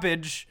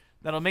cabbage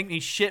that'll make me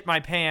shit my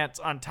pants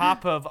on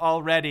top of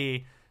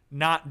already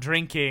not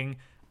drinking.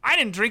 I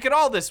didn't drink at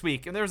all this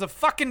week, and there was a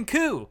fucking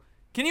coup.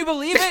 Can you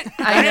believe it?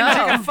 I didn't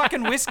drink a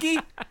fucking whiskey.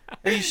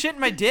 Are you shitting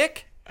my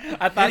dick?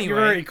 I thought you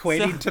were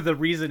equating to the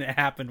reason it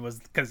happened was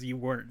because you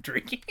weren't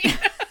drinking.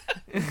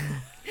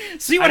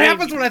 See what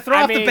happens when I throw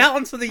off the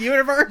balance of the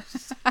universe?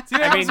 See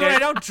what happens when I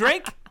don't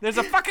drink? There's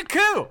a fucking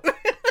coup.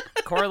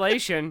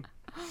 Correlation.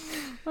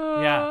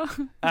 Yeah.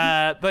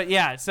 But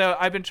yeah, so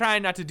I've been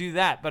trying not to do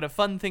that. But a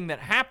fun thing that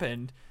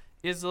happened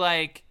is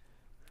like,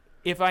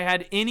 if I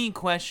had any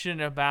question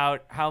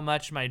about how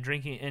much my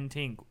drinking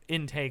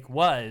intake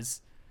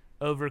was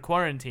over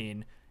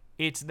quarantine,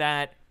 it's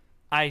that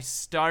I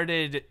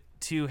started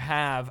to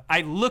have,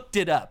 I looked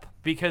it up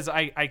because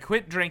I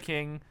quit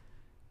drinking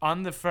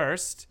on the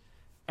 1st,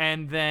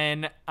 and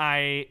then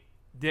I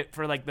did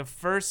for like the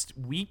first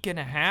week and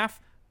a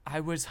half, I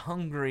was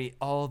hungry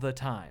all the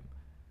time.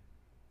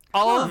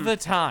 All the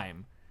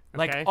time.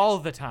 Like all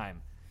the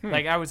time.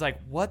 Like I was like,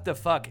 what the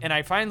fuck? And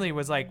I finally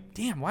was like,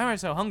 damn, why am I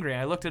so hungry?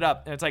 And I looked it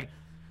up, and it's like,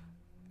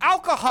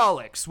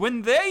 alcoholics,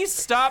 when they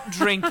stop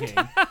drinking,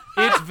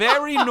 it's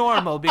very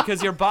normal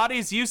because your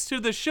body's used to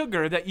the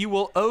sugar that you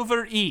will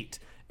overeat.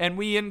 And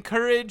we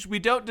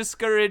don't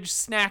discourage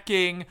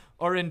snacking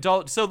or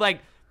indulge. So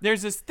like,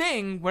 there's this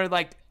thing where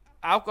like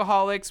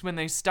alcoholics, when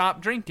they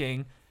stop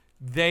drinking,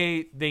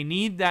 they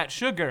need that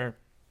sugar,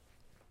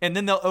 and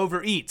then they'll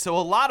overeat. So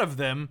a lot of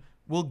them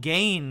will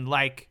gain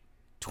like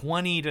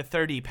 20 to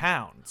 30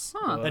 pounds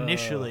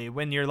initially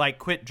when you're like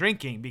quit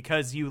drinking,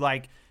 because you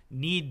like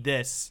need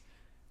this,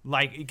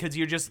 like, because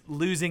you're just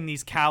losing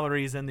these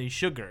calories and these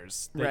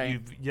sugars that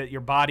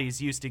your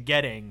body's used to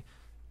getting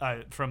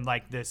from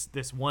like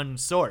this one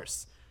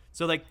source.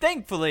 So like,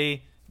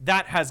 thankfully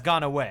that has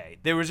gone away.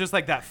 There was just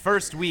like that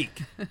first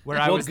week where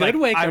I was good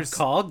like, wake-up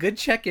call, good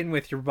check-in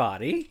with your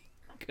body.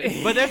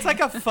 But that's like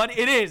a fun.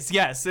 It is,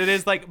 yes, it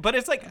is like. But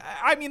it's like,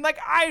 I mean, like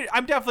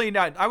I'm definitely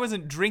not. I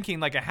wasn't drinking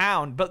like a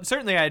hound, but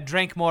certainly I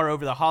drank more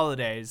over the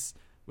holidays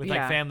with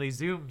like family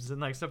Zooms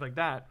and like stuff like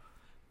that.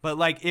 But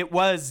like it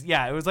was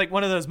like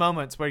one of those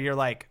moments where you're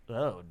like,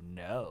 oh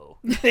no,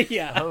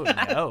 oh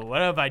no, what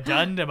have I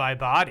done to my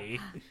body?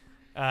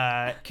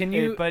 Can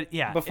you? But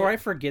yeah, before I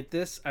forget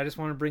this, I just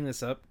want to bring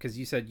this up because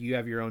you said you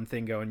have your own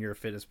thing going. You're a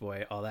fitness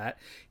boy, all that.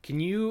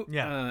 Can you?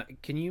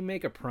 Can you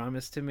make a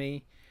promise to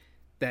me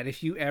that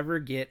if you ever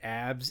get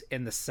abs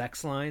and the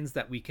sex lines,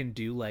 that we can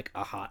do like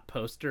a hot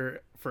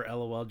poster for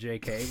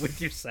LOLJK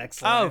with your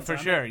sex lines? Oh, for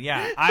sure.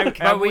 Yeah. I don't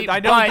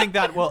think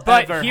that will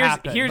ever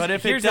happen. But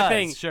if it does, the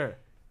thing. Sure.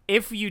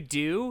 If you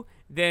do,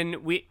 then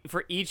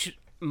for each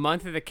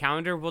month of the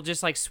calendar, we'll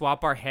just like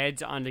swap our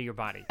heads onto your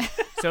body.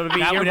 So it'll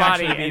be your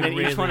body and then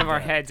each one of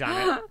our heads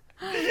on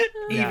it.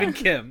 Even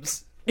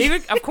Kim's.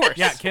 Even, of course.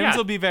 Yeah, Kim's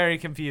will be very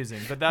confusing,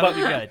 but that'll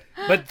be good.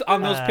 But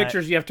on those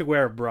pictures, you have to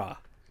wear a bra.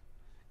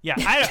 Yeah,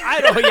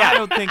 I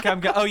don't think I'm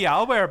going to... Oh, yeah,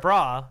 I'll wear a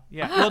bra.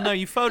 Yeah. Well, no,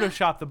 you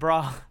Photoshop the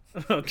bra.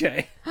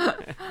 Okay.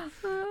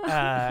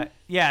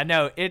 Yeah,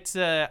 no, it's...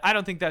 I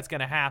don't think that's going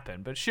to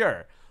happen, but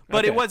sure.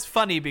 But Okay. It was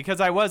funny because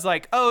I was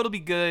like, oh, it'll be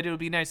good. It'll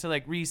be nice to,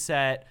 like,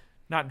 reset,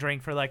 not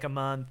drink for, like, a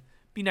month.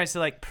 Be nice to,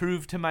 like,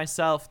 prove to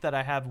myself that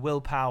I have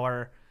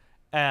willpower.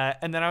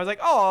 And then I was like,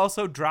 oh, I'll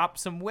also drop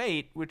some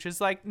weight, which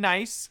is, like,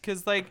 nice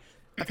because, like...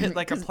 I've hit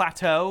like a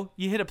plateau.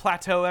 You hit a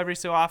plateau every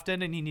so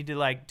often, and you need to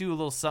like do a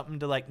little something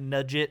to like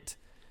nudge it.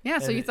 Yeah,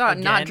 so you thought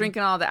not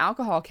drinking all the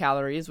alcohol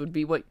calories would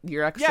be what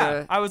your extra.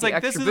 Yeah, I was like,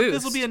 this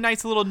boost. will be a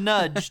nice little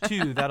nudge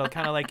too. That'll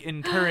kind of like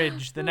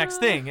encourage the next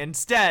thing.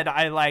 Instead,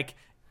 I like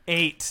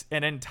ate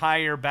an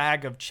entire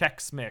bag of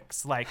Chex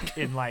Mix like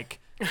in like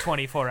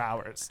 24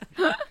 hours.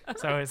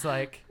 So it's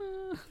like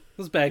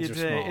those bags are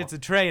small. It's a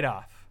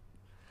trade-off.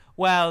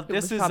 Well,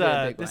 this is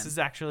is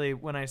actually,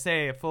 when I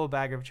say a full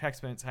bag of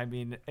Chex Mix, I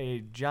mean a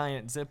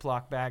giant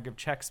Ziploc bag of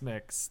Chex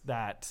Mix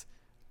that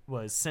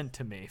was sent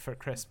to me for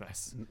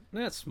Christmas.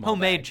 That's small.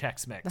 Homemade bag.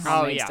 Chex Mix. The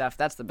homemade stuff.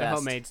 That's the best. The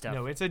homemade stuff.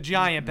 No, it's a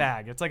giant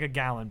bag. It's like a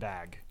gallon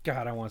bag.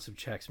 God, I want some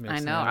Chex Mix. I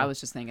know. Now. I was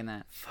just thinking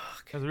that.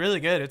 Fuck. It's really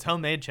good. It's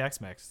homemade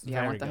Chex Mix.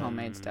 Yeah, I want the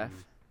homemade stuff.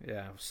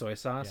 Yeah, soy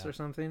sauce or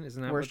something.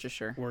 Isn't that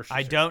Worcestershire?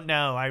 I don't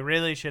know. I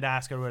really should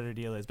ask her what her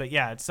deal is, but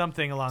yeah, it's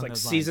something along it's like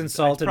those lines. seasoned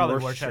salt and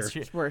probably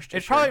Worcestershire. Worcestershire.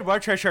 It's probably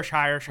Worcestershire.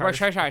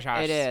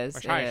 It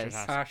is.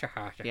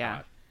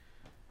 Yeah.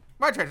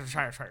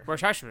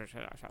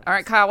 All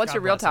right, Kyle. What's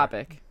your real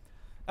topic?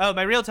 Oh,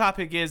 my real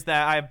topic is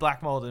that I have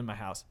black mold in my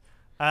house.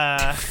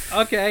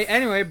 Okay.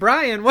 Anyway,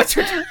 Brian, what's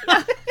your?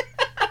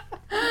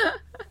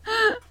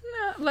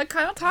 Let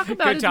Kyle talk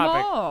about his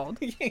mold.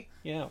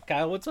 Yeah,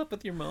 Kyle, what's up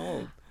with your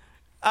mold?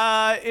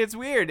 It's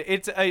weird.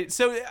 It's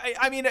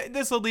I mean,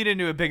 this will lead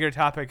into a bigger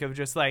topic of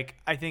just like,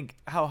 I think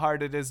how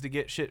hard it is to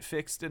get shit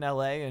fixed in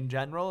LA in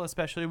general,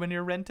 especially when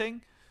you're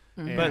renting.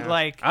 Yeah. But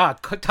like,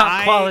 top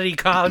quality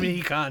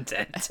comedy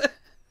content.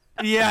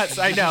 Yes,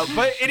 I know,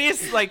 but it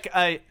is like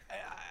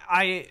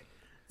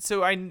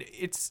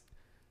it's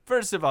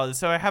first of all,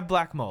 so I have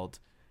black mold,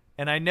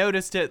 and I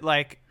noticed it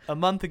like a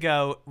month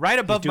ago, right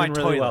above my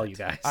toilet. Really well, you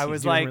guys. I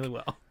was like,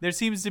 there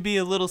seems to be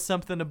a little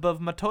something above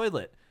my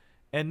toilet.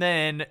 And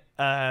then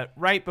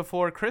right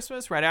before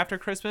Christmas, right after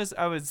Christmas,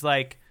 I was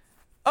like,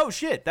 oh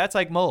shit, that's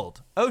like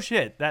mold. Oh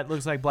shit, that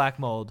looks like black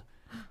mold.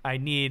 I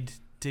need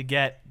to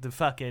get the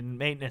fucking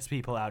maintenance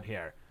people out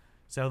here.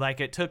 So like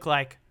it took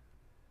like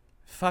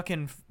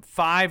fucking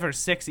 5 or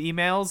 6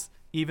 emails,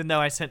 even though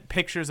I sent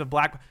pictures of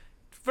black.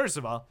 First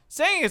of all,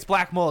 saying it's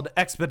black mold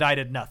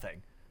expedited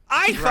nothing.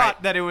 I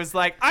thought that it was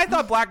like, I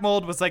thought black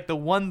mold was like the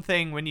one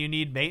thing when you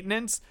need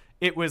maintenance.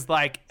 It was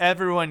like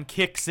everyone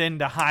kicks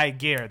into high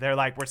gear. They're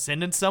like, we're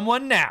sending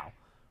someone now.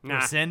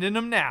 We're sending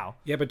them now.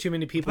 Yeah, but too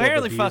many people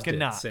apparently have abused fucking it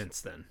not.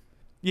 since then.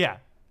 Yeah,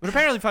 but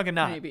apparently fucking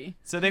not. Maybe.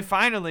 So they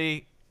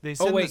finally, they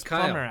send this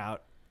plumber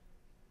out.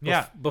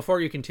 Yeah.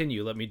 Before you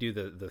continue, let me do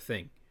the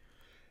thing.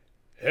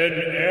 An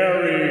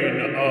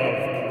airing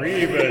of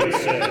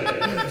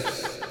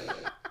grievances.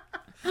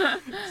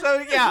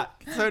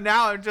 So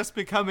now I'm just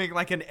becoming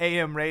like an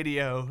AM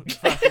radio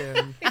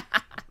fucking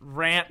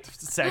rant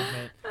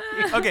segment.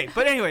 Okay,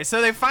 but anyway,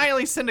 so they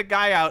finally send a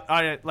guy out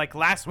on it like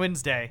last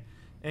Wednesday,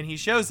 and he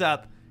shows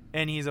up,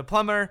 and he's a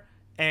plumber,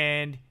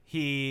 and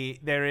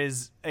there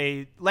is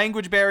a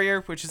language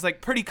barrier, which is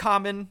like pretty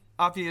common,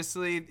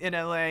 obviously, in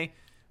LA,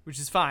 which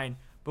is fine.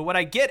 But what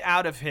I get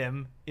out of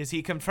him is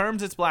he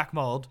confirms it's black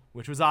mold,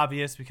 which was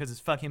obvious because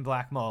it's fucking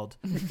black mold.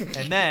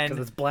 And then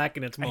because it's black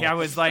and it's mold.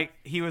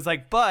 He was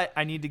like, but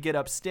I need to get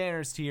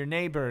upstairs to your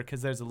neighbor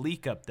because there's a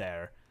leak up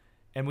there,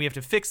 and we have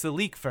to fix the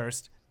leak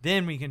first.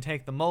 Then we can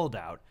take the mold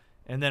out.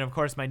 And then of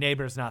course my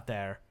neighbor's not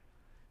there,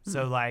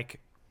 so like,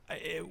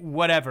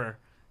 whatever.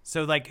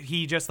 So like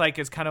he just like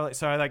is kind of like,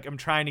 so I'm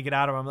trying to get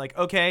out of him. I'm like,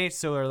 okay,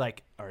 so we're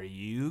like, are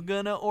you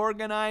gonna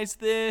organize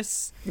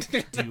this?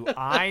 Do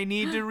I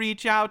need to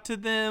reach out to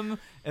them?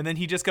 And then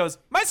he just goes,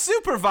 my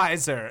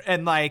supervisor,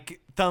 and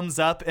like thumbs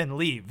up and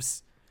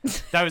leaves.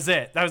 That was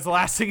it. That was the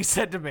last thing he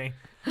said to me.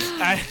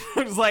 I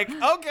was like,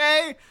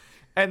 okay.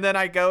 And then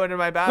I go into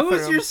my bathroom.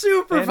 Who's your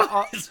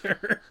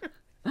supervisor?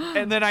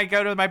 And then I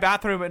go to my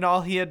bathroom, and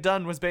all he had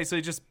done was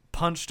basically just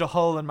punched a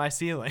hole in my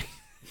ceiling.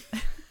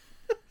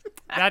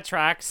 That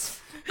tracks.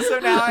 So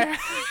now I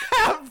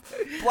have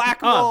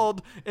black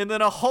mold and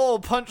then a hole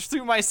punched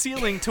through my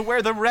ceiling to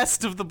where the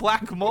rest of the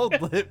black mold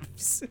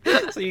lives.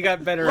 So you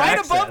got better right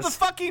access. above the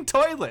fucking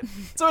toilet.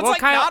 So it's Well,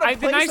 like Kyle, not a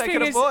place I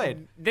can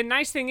avoid. The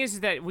nice thing is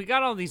that we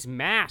got all these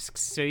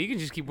masks, so you can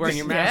just keep wearing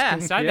your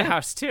mask inside the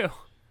house too.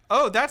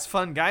 Oh, that's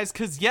fun, guys,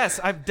 because yes,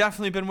 I've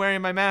definitely been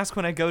wearing my mask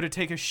when I go to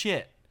take a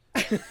shit.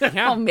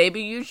 Well,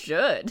 maybe you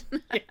should.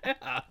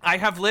 I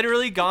have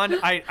literally gone,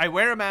 I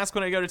wear a mask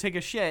when I go to take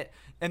a shit,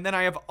 and then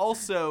I have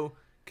also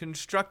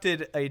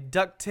constructed a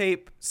duct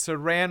tape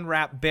saran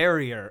wrap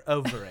barrier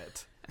over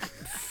it.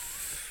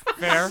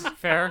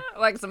 Fair.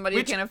 Like somebody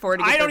who can't afford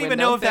to get I don't even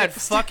know if that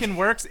fixed. fucking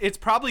works. It's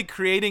probably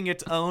creating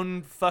its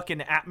own fucking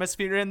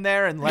atmosphere in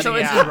there and letting So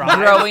it it's dry.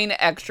 growing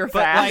extra But,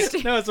 like,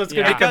 fast. No, so it's It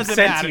gonna become doesn't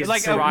matter. sentient.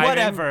 Like surviving.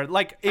 whatever.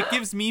 Like it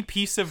gives me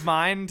peace of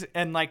mind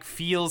and like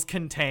feels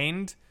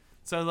contained.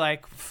 So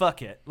like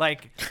fuck it.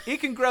 Like it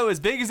can grow as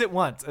big as it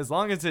wants as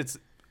long as it's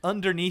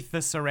underneath the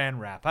saran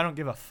wrap. I don't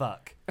give a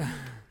fuck.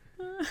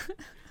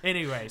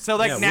 Anyway, so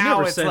like we now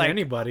never it's sent like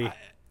anybody.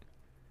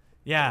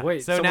 yeah.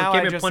 Wait, so someone now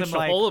came I and just punched am a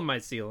like, hole in my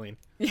ceiling.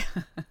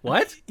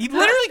 What? he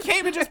literally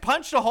came and just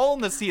punched a hole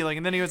in the ceiling,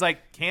 and then he was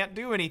like, "Can't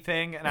do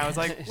anything," and I was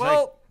like,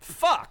 "Well,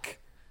 fuck."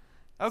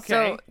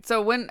 Okay,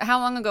 So how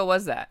long ago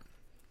was that?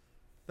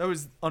 that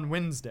was on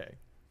Wednesday.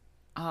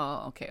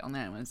 Oh, okay, on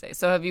that Wednesday.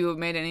 So have you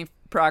made any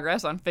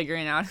progress on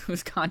figuring out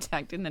who's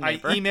contacting the I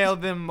neighbor?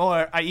 emailed them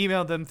more. I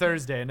emailed them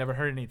Thursday and never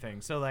heard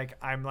anything. So like,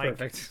 I'm like,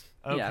 Perfect.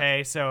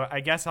 okay, so I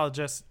guess I'll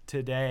just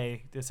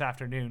this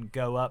afternoon,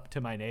 go up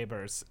to my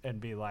neighbors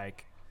and be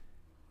like,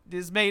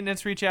 does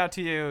maintenance reach out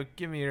to you?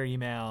 Give me your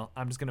email.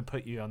 I'm just going to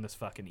put you on this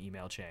fucking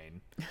email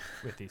chain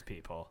with these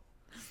people.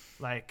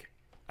 Like,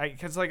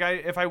 because like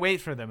if I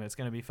wait for them, it's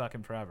going to be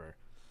fucking forever.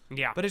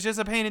 Yeah. But it's just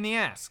a pain in the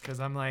ass because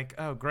I'm like,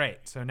 oh,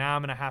 great. So now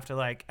I'm going to have to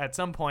like, at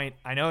some point,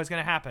 I know it's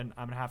going to happen.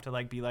 I'm going to have to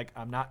like be like,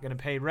 I'm not going to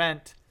pay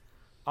rent.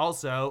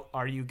 Also,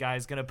 are you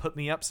guys going to put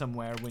me up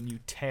somewhere when you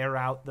tear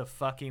out the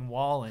fucking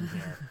wall in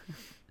here?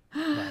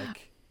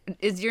 Like,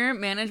 Is your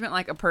management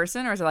like a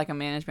person, or is it like a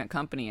management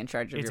company in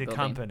charge of it's your a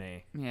building?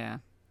 company. Yeah.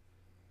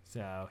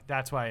 So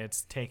that's why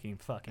it's taking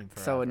fucking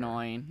forever. So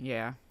annoying.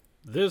 Yeah.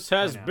 This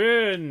has know.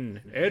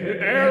 been An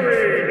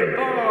airing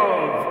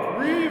of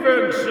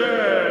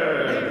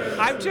grievances.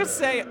 I'm just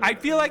saying, I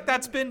feel like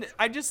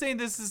I'm just saying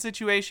this is a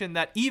situation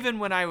that even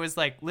when I was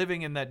like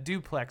living in that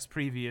duplex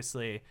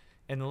previously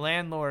and the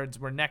landlords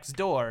were next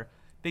door,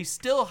 they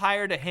still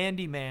hired a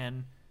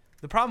handyman.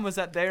 The problem was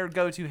that their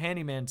go-to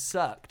handyman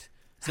sucked.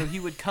 So he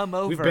would come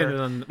over We've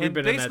been in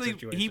that basically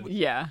situation.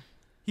 Yeah.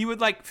 he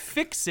would like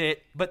fix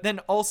it, but then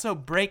also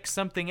break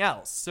something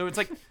else. So it's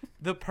like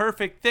the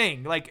perfect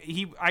thing. Like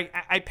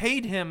I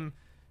paid him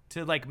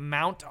to like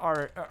mount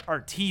our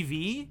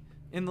TV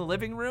in the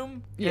living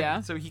room.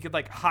 Yeah. So he could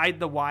like hide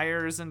the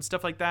wires and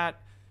stuff like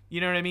that.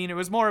 You know what I mean? It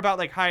was more about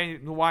like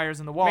hiding the wires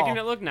in the wall. Making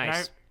it look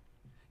nice.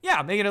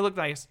 Yeah, making it look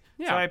nice.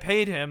 Yeah. So I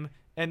paid him,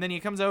 and then he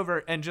comes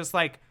over and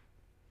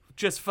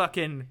just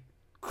fucking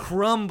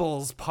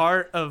crumbles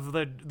part of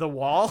the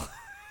wall.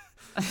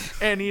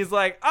 And he's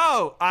like,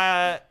 oh,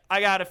 I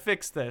gotta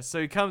fix this.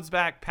 So he comes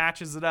back,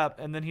 patches it up,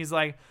 and then he's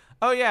like,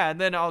 oh yeah, and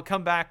then I'll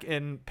come back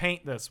and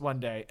paint this one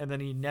day. And then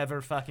he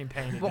never fucking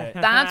painted it.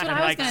 That's what And,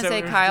 I was gonna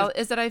say, Kyle.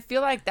 Is that I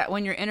feel like that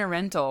when you're in a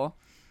rental,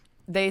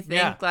 they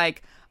think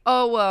like,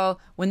 oh well,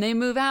 when they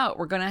move out,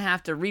 we're gonna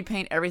have to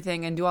repaint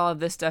everything and do all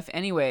of this stuff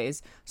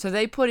anyways. So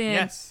they put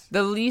in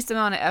the least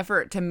amount of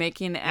effort to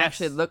making it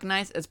actually look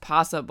nice as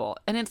possible.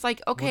 And it's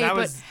like, okay,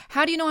 but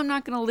how do you know I'm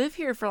not gonna live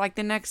here for like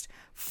the next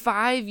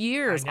 5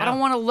 years? I don't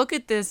want to look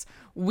at this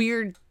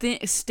weird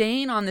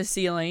stain on the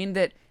ceiling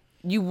that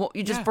you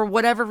just for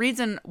whatever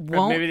reason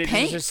won't maybe they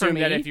paint just for assume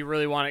me. that if you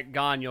really want it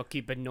gone, you'll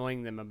keep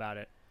annoying them about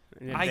it.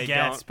 I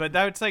guess, but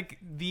that's like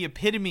the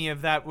epitome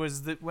of that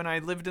was that when I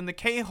lived in the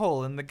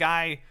K-hole and the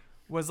guy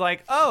was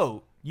like,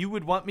 oh, you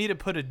would want me to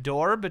put a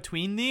door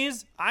between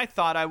these? I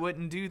thought I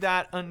wouldn't do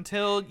that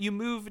until you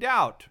moved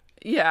out.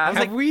 Yeah.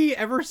 Have we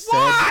ever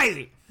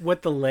said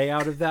what the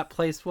layout of that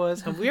place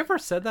was? Have we ever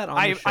said that on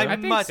the show? I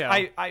must so.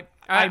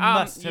 I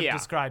must have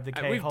described the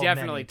K-hole. We've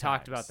definitely many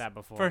talked times. about that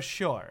before. For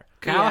sure.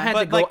 Kyle had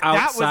to go that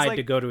was outside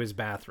to go to his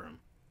bathroom.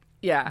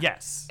 Yeah.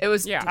 Yes. It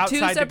was two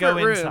outside to separate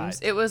go rooms. inside.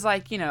 It was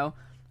like,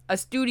 a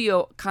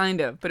studio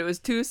kind of, but it was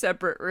two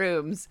separate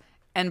rooms.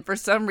 And for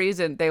some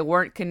reason, they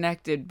weren't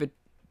connected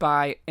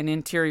by an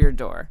interior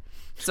door.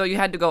 So you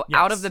had to go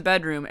out of the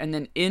bedroom and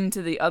then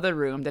into the other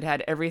room that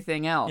had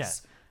everything else.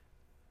 Yes.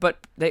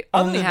 But they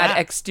only had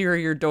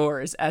exterior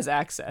doors as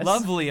access.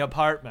 Lovely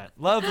apartment.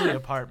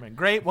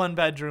 Great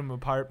one-bedroom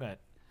apartment.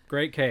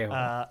 Great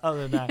K-hole.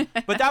 Other than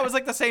that. But that was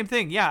like the same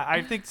thing. Yeah,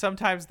 I think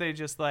sometimes they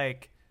just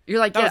like... You're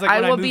like, That was like I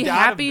when I will be moved out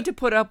happy of to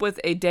put up with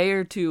a day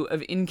or two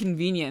of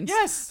inconvenience.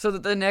 Yes. So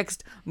that the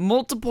next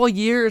multiple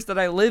years that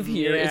I live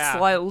here is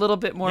a little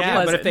bit more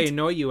pleasant. But if they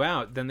annoy you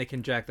out, then they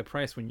can jack the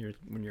price when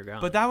you're gone.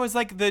 But that was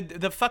like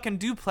the fucking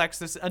duplex.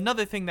 This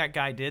another thing that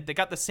guy did. They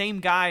got the same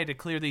guy to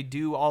clearly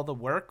do all the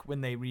work when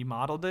they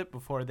remodeled it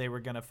before they were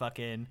gonna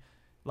fucking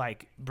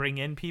like bring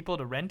in people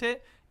to rent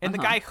it. And the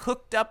guy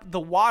hooked up the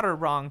water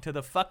wrong to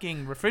the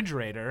fucking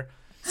refrigerator.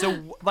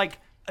 So like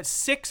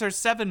 6 or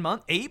 7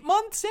 months, 8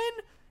 months in,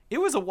 it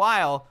was a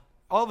while.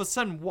 All of a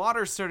sudden,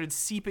 water started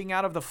seeping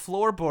out of the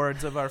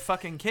floorboards of our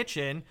fucking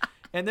kitchen.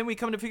 And then we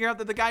come to figure out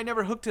that the guy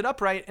never hooked it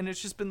up right. And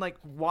it's just been like,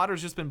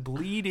 water's just been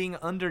bleeding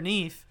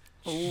underneath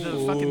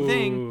the fucking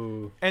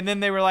thing. And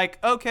then they were like,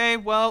 okay,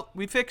 well,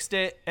 we fixed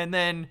it. And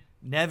then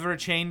never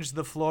changed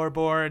the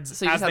floorboards.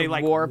 So you just they had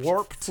like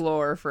warped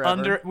floor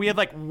forever. We had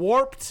like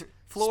warped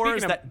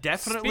floors that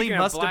definitely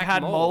must have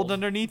had mold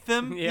underneath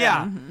them.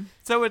 Yeah.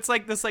 So it's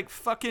like this like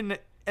fucking,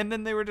 and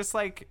then they were just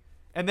like,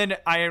 and then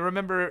I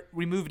remember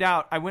we moved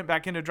out. I went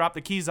back in to drop the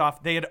keys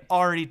off. They had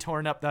already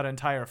torn up that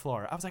entire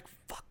floor. I was like,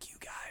 fuck you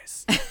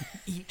guys.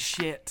 Eat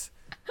shit.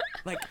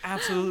 Like,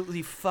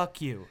 absolutely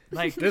fuck you.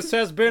 Like, this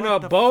has been a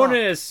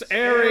bonus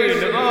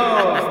airing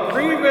of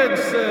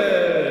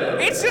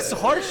grievances. It's just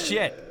horse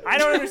shit. I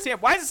don't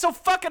understand. Why is it so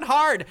fucking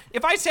hard?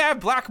 If I say I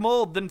have black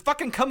mold, then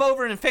fucking come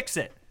over and fix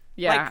it.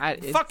 Yeah.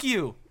 Like, fuck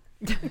you.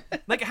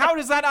 Like, how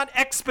does that not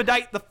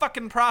expedite the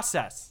fucking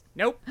process?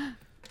 Nope.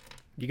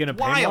 You gonna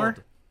pay more?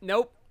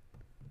 Nope.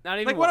 Not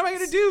even. Like, what am I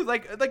gonna do?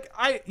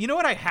 You know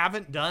what I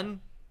haven't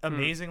done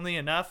amazingly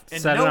enough,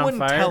 and Set it no on one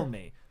fire? tell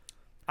me.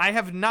 I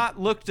have not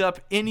looked up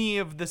any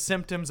of the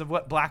symptoms of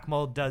what black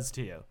mold does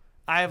to you.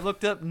 I have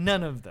looked up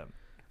none of them.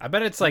 I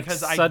bet it's like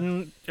Because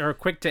sudden or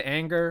quick to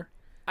anger.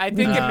 I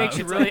think it makes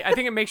you really. I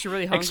think it makes you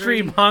really hungry.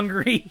 Extreme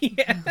hungry.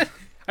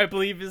 I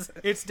believe is.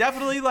 It's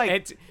definitely like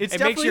it makes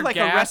definitely your like a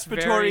gas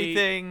respiratory very-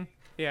 thing.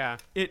 Yeah.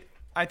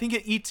 I think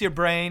it eats your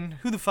brain.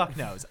 Who the fuck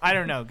knows? I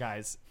don't know,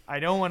 guys. I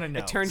don't want to know.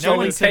 It turns no you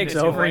one into- said takes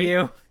this, over right?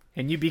 you,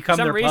 and you become For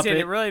some their reason, puppet.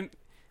 it really.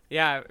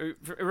 Yeah, it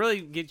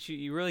really gets you.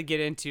 You really get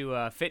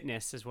into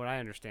fitness, is what I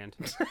understand.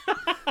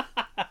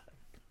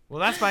 Well,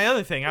 that's my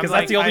other thing. 'Cause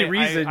that's the only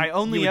reason I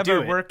only you would ever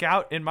do it. work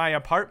out in my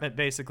apartment,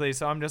 basically.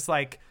 So I'm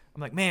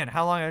like, man,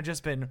 how long have I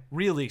just been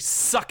really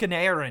sucking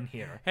air in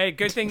here? Hey,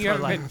 good thing you So,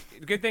 haven't like-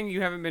 been. Good thing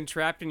you haven't been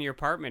trapped in your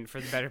apartment for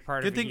the better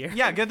part of Good a thing, year.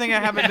 yeah, good thing I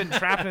haven't been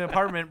trapped in an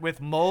apartment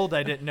with mold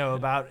I didn't know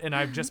about, and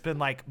I've just been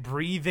like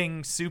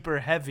breathing super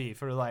heavy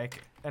for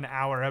like an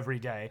hour every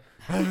day.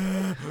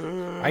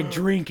 I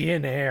drink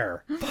in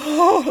air.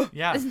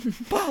 Yeah.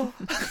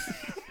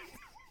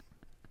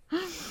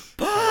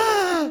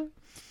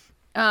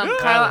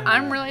 Kyle,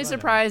 I'm really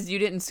surprised you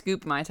didn't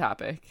scoop my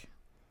topic.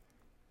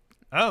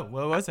 Oh,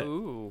 what was it?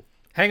 Ooh.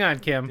 Hang on,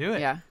 Kim. Do it.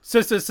 Yeah. So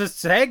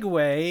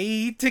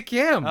segue to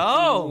Kim.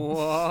 Oh.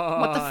 Whoa.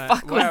 What the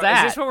fuck was Wow,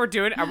 that? Is this what we're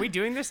doing? Are we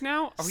doing this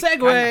now? Are we,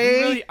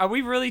 Segue. Are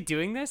we really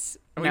doing this?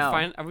 Are No. we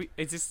fine? Are we?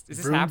 Is this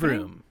Vroom, happening?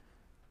 vroom.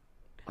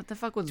 What the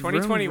fuck was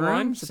 2021 vroom,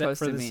 vroom Except supposed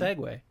for to the mean?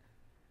 Segway.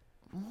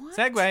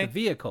 Segway. The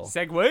vehicle.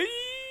 Segway.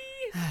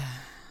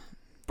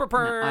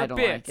 I don't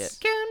like it.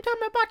 Kim, tell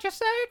me about your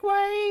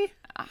Segway.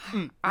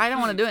 I don't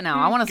want to do it now.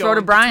 I want to throw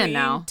to Brian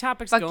now. Fuck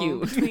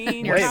you.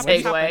 Your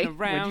Wait, segue.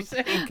 What'd you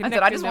say? I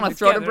said I just want to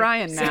throw to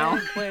Brian now.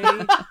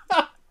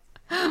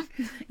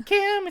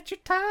 Kim, it's your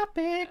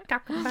topic.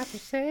 Talk about your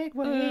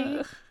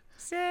Segway.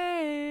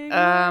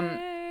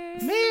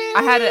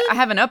 I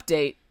have an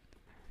update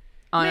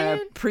on a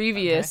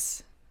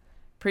previous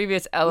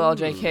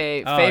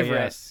LLJK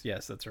favorite.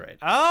 Yes, that's right.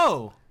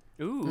 Oh.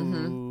 Ooh.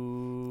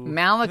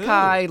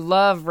 Malachi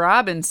Love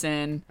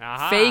Robinson,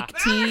 fake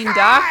teen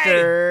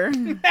doctor.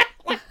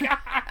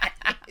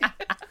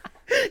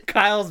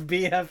 Kyle's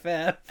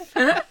BFF.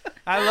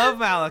 I love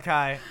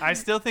Malachi. I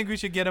still think we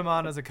should get him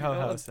on as a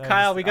co-host.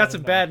 Kyle, we got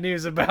some bad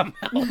news about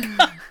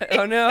Malachi.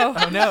 Oh no.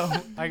 Oh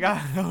no.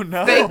 Oh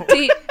no.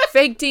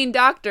 Fake teen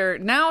doctor,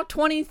 now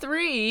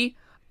 23,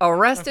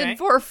 arrested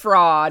for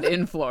fraud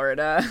in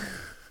Florida.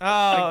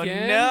 Oh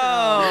Again?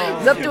 no.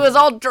 He's up to his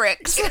old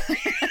tricks.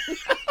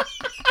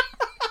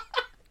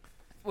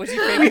 Was he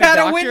faking We the had a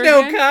doctor window,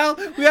 again?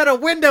 Kyle. We had a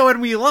window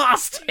and we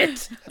lost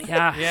it.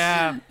 Yeah.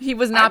 Yeah. He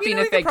was not being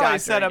a fake doctor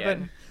Set up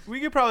again. we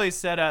could probably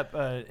set up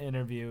an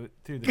interview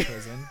through the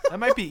prison. That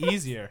might be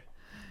easier.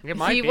 It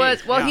might He be.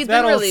 was well. Yeah. He's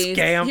That been old released.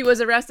 scamp. He was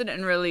arrested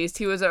and released.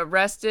 He was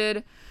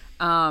arrested,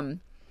 and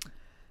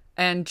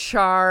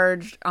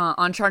charged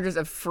on charges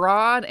of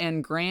fraud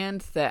and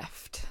grand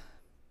theft.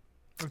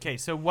 Okay,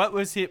 so what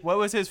was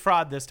his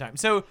fraud this time?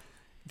 So,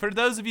 for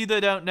those of you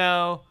that don't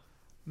know,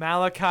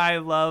 Malachi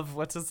Love,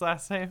 what's his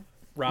last name?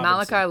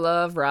 Malachi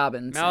Love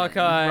Robinson. Malachi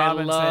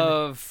Robinson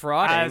Love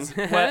frauding.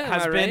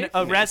 Has Am I been right?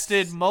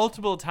 arrested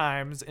multiple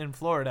times in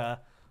Florida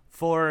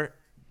for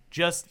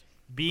just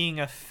being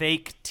a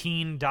fake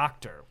teen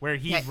doctor, where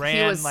he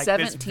ran was like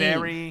 17. this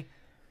very.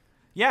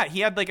 Yeah, he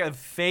had like a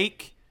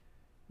fake,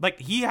 like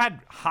he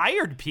had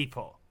hired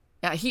people.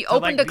 Yeah, he to,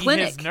 opened like, a be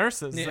clinic. His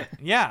nurses.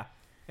 Yeah.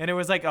 And it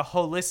was like a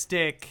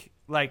holistic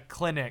like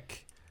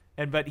clinic,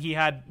 but he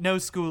had no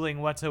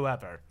schooling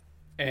whatsoever.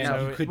 And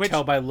So- you could which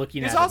tell by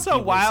looking at It's him, also he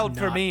was wild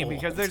for not me old.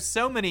 because there's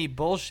so many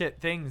bullshit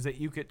things that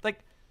you could like.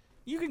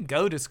 You can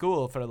go to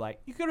school for like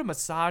you go to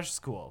massage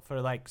school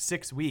for like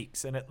 6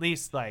 weeks and at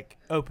least like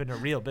open a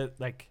real bit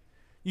like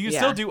you can Yeah.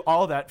 still do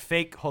all that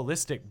fake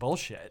holistic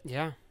bullshit.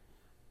 Yeah.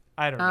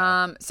 I don't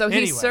know. So he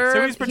Anyway, served.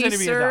 so he's pretending to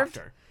be a served.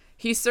 doctor.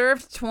 He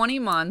served 20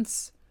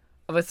 months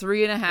of a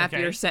 3.5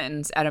 year Okay.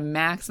 sentence at a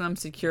maximum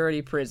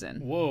security prison.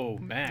 Whoa,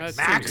 Max. That's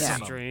Maximum.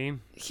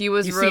 extreme. He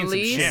was You've seen some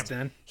released. shit,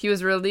 then. He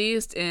was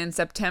released in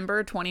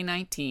September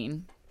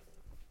 2019.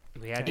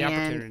 We had the And-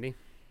 opportunity.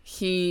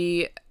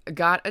 He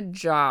got a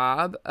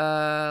job.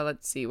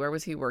 Let's see, where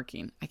was he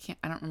working? I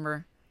don't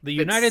remember. The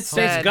United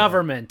said- States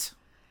government.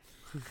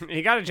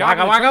 He got a job.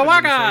 Waka in the waka Trump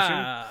waka.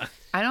 administration.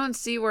 I don't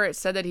see where it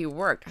said that he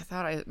worked. I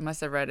thought I must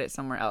have read it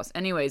somewhere else.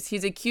 Anyways,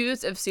 he's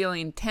accused of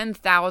stealing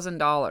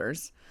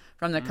 $10,000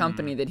 from the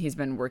company that he's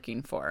been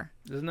working for.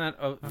 Isn't that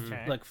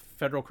Okay. like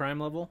federal crime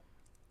level?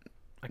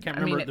 I can't I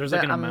remember. mean, There's the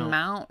like an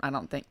amount. I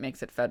don't think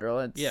makes it federal.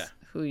 It's Yeah.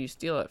 who you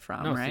steal it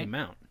from, No, it's right? the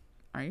amount.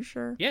 Are you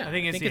sure? Yeah, I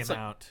think it's the like,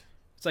 amount.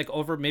 it's like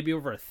maybe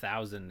over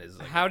 1,000 is.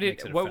 Like, How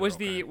makes did? it a What was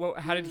federal the?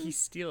 crime. How did he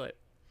steal it?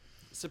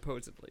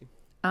 Supposedly.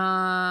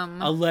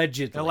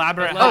 Allegedly?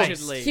 Elaborate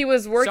Allegedly. heist. He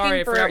was working Sorry,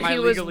 I for. forgot my He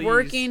was legalese.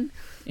 working.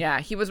 Yeah,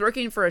 he was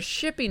working for a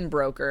shipping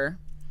broker.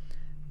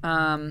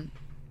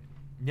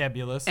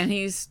 Nebulous. And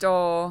he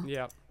stole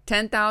Yeah.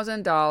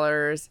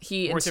 $10,000.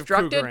 He Worth of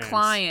instructed Krugerrands.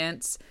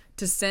 clients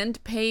to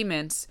send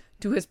payments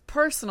to his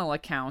personal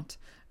account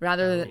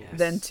rather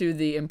than to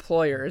the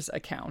employer's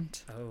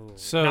account. Oh.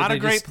 So Not they a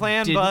great just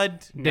plan, didn't-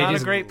 bud. they Not a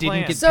just great didn't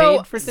plan. get So,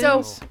 paid for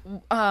so,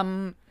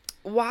 things?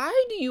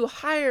 why do you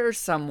hire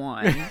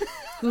someone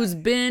who's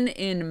been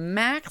in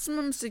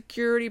maximum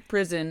security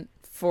prison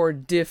for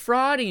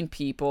defrauding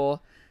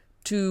people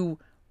to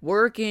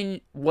work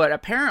in what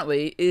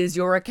apparently is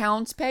your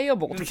accounts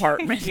payable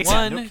department?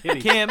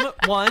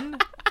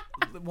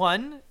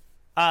 One,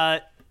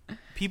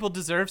 people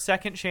deserve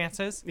second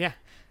chances. Yeah.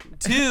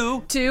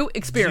 Two, To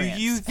experience.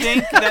 do you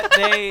think that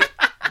they?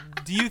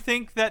 Do you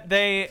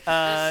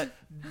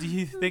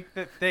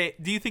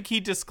think he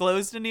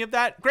disclosed any of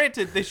that?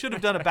 Granted, they should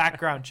have done a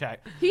background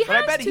check. He but I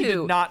has bet he to.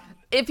 did not.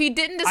 If he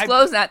didn't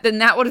disclose that, then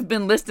that would have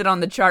been listed on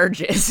the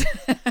charges.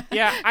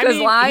 Yeah. I Because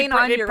mean, lying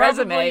on it your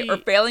resume or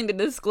probably- failing to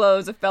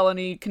disclose a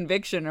felony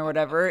conviction or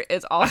whatever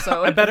is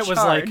also I bet a it was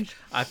charge. like,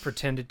 I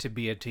pretended to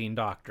be a teen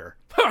doctor.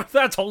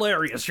 That's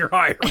hilarious. You're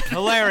hired.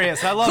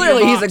 Hilarious. I love.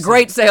 Clearly, your he's a moxie.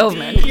 great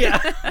salesman.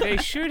 They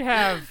should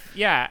have.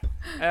 Yeah.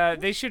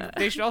 They should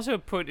also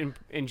put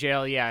in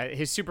jail. Yeah.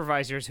 His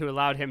supervisors who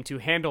allowed him to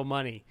handle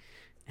money.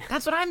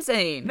 That's what I'm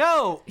saying.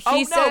 No. He Oh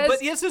no. says- But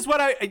this is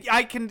what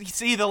I can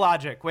see the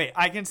logic. Wait,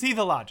 I can see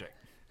the logic.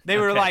 They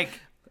were Okay. like,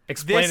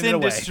 Explain this it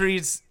away.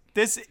 industry's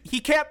this. He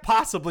can't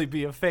possibly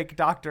be a fake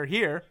doctor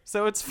here,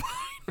 so it's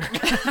fine.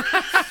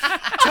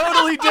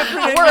 Totally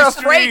different We're a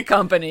industry. freight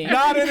company.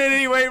 Not in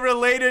any way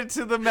related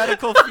to the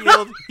medical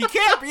field. He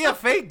can't be a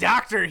fake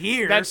doctor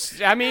here.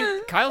 I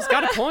mean, Kyle's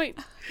got a point.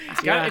 It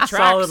tracks.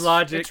 Solid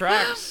logic. It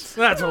tracks.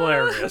 That's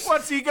hilarious.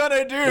 What's he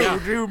gonna do?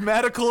 Do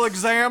medical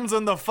exams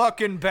in the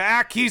fucking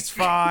back? He's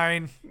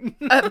fine.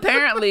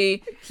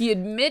 Apparently, he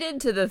admitted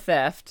to the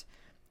theft,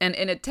 and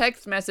in a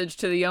text message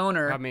to the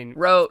owner,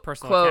 wrote,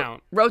 personal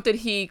account. wrote that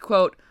he,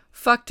 quote,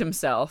 fucked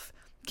himself,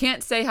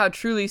 can't say how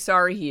truly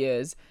sorry he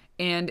is,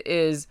 and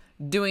is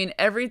doing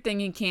everything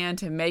he can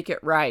to make it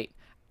right.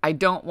 I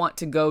don't want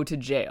to go to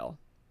jail.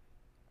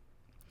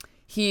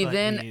 He But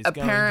then he's going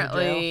to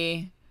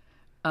apparently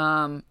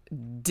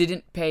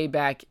didn't pay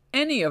back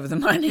any of the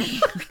money.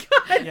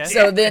 Yes.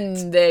 So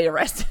then they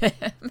arrested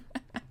him.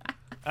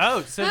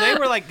 Oh, so they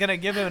were like gonna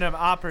give him an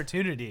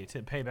opportunity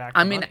to pay back.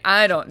 I the mean, money.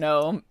 I don't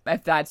know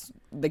if that's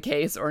the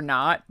case or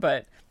not,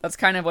 but that's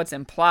kind of what's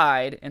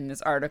implied in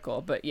this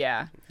article. But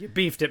yeah, You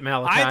beefed it,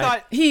 Malachi. I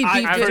thought He I-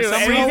 beefed I- it for Do some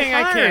so anything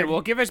I hard. can.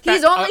 Well, give us back.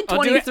 he's only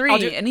I'll do it.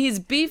 23, and he's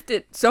beefed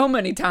it so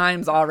many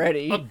times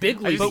already. a big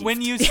league. But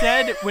when you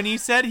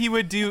said he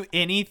would do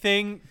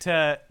anything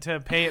to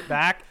pay it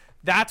back,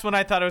 that's when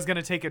I thought it was going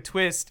to take a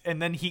twist,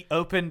 and then he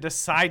opened a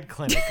side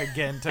clinic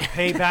again to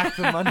pay back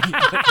the money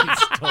that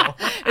he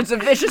stole. It's a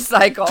vicious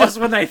cycle. just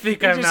when I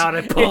think I'm out,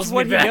 it pulls It's me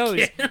what he back knows.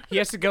 in. He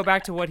has to go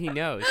back to what he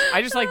knows.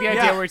 I just like the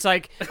idea Yeah. where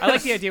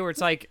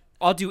it's like,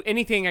 I'll do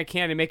anything I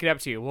can to make it up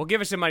to you. Well, give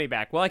us some money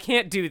back. Well, I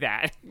can't do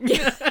that.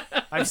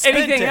 I've spent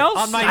Anything it else?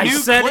 on my I new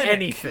said clinic.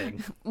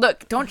 anything.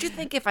 Look, don't you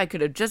think if I could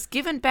have just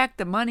given back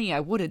the money, I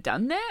would have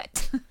done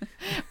that?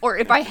 Or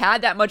if I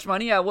had that much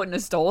money, I wouldn't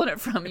have stolen it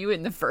from you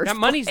in the first That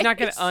money's not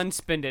going place. to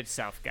unspend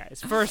itself,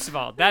 guys. First of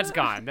all, that's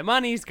gone. The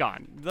money's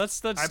gone.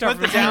 Let's I start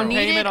put the from down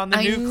zero. payment on the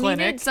I new needed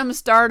clinic. some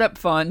startup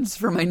funds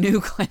for my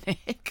new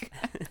clinic.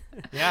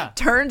 Yeah.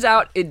 Turns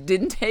out it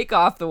didn't take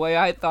off the way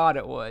I thought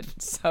it would,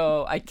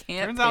 so I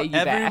can't Turns pay out you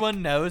back.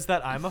 everyone knows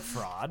that I'm a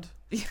fraud.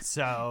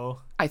 So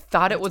I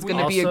thought it was going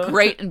to be a Also-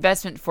 great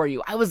investment for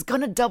you. I was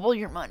going to double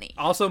your money.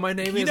 Also, my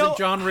name You isn't know-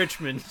 John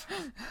Richmond.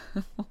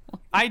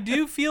 I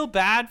do feel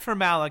bad for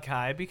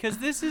Malachi because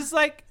this is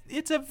like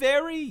it's a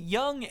very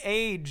young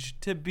age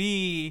to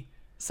be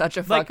Such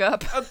a like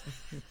fuck up.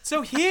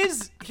 So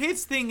his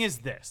thing is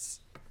this.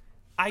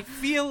 I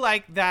feel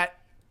like that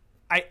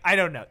I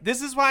don't know.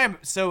 This is why I'm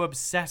so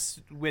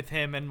obsessed with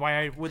him and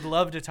why I would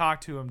love to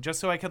talk to him just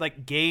so I could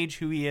like gauge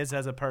who he is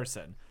as a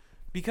person.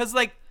 Because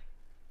like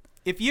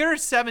if you're a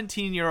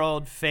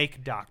 17-year-old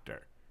fake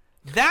doctor,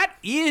 that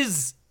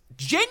is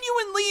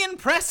genuinely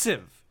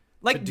impressive.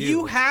 Like do.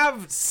 you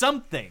have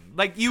something.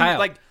 Like you Kyle.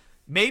 like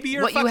maybe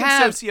you're What a fucking you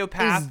have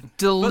sociopath. is but, like,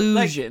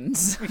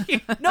 delusions.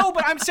 no,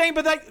 but I'm saying,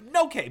 but like,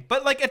 okay,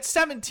 but like at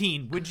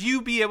 17, would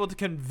you be able to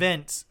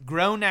convince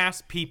grown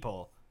ass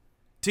people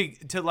to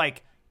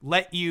like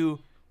let you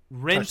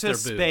rent Touch a their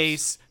boobs.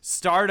 space,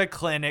 start a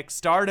clinic,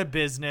 start a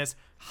business,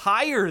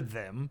 hire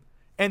them,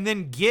 and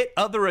then get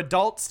other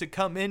adults to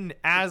come in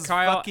as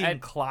Kyle, fucking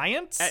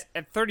clients?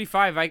 At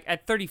 35,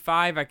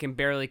 I can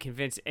barely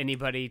convince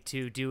anybody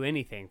to do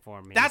anything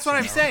for me. That's what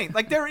I'm so- saying.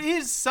 Like there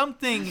is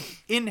something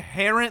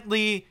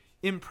inherently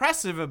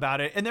impressive about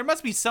it, and there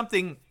must be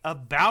something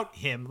about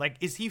him. Like,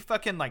 is he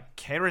fucking like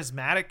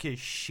charismatic as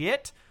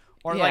shit?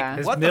 Or Yeah. like,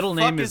 His what middle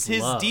the fuck name is is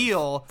his Love.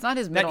 deal? It's not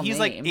his middle that he's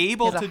name. like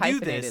able he has to a do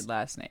hyphenated this.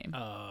 last name.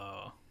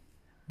 Oh.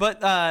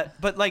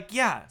 But like,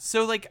 yeah.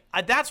 So like,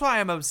 that's why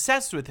I'm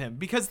obsessed with him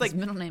because like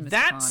middle name is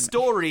that Conway.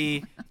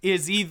 story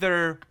is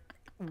either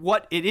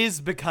what it is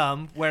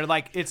become, where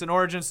like it's an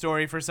origin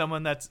story for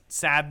someone that's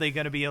sadly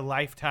going to be a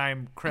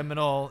lifetime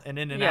criminal and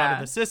in and out of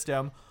Yeah. the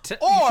system, You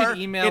or should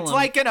email it's him.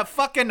 like in a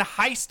fucking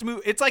heist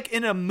movie. It's like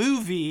in a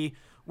movie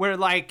where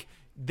like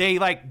they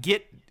like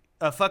get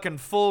a fucking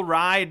full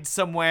ride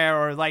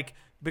somewhere or like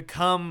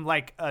become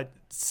like a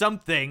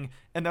something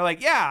and they're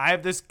like, yeah, I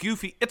have this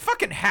goofy, it's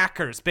fucking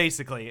Hackers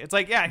basically. It's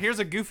like, yeah, here's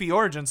a goofy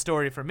origin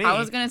story for me. I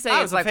was gonna say I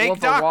it's was a like fake Wolf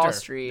doctor. of Wall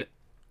Street,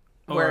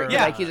 where Or,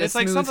 Yeah, like he's a it's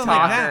like smooth something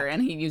like talker that.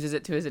 and he uses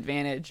it to his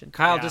advantage. And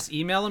Kyle, Yeah. just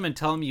email him and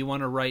tell him you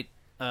want to write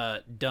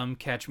dumb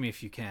Catch Me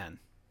If You Can.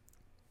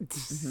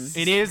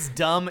 It is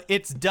dumb.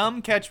 It's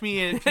dumb. Catch me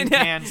if you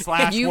can.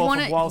 Slash you Wolf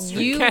wanna, of Wall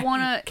Street. you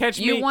wanna, Catch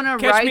you me, wanna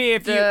catch write me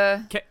if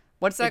the you.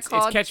 what's that it's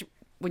called? catch,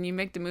 when you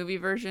make the movie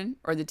version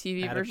or the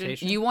TV version,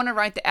 Adaptation? you want to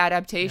write the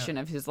adaptation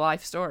of his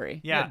life story.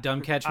 Yeah, Dumb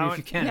Catch Me I If would-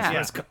 You Can. Yeah.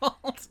 That's what it's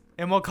called.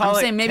 And we'll call I'm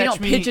it. saying maybe catch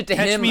don't me, pitch it to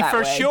catch him me that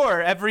for way.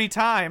 sure every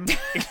time.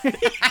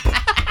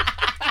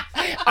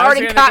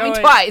 Already gonna caught go me with-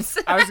 twice.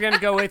 I was gonna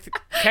go with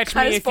catch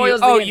Kinda me if you. spoils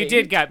the Oh, you ending.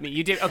 did got me.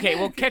 You did. Okay,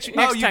 well, catch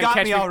next you time. got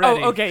catch me me.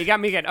 already. Oh, okay, you got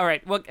me again. All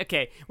right. Well,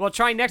 okay. Well,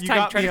 try next You time.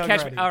 got Try me to catch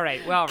already. me. All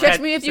right. Well, Catch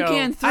right, me if you so-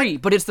 can 3,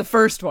 but it's the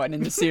first one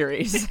in the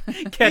series.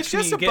 Catch It's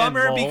just Me a Again,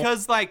 bummer lol.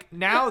 because like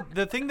now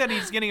the thing that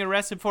he's getting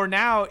arrested for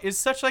now is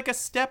such like a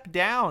step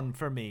down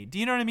for me. Do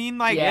you know what I mean?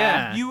 Like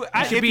Yeah. You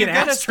if should be you're an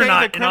gonna stay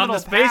astronaut the and on criminal the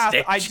space path,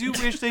 station. I do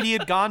wish that he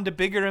had gone to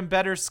bigger and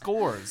better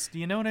scores. Do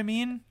you know what I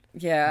mean?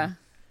 Yeah.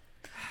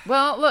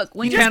 Well, look,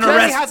 when He you just can't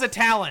clearly arrest- has a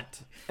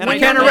talent. And We I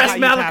can't don't know arrest how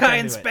you tap Malachi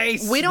in into it.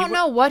 space. we don't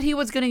know what he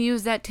was going to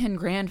use that 10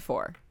 grand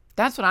for.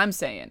 That's what I'm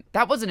saying.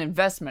 That was an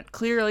investment.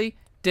 Clearly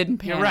didn't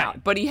pan You're right.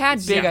 out, but he had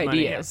big seed money,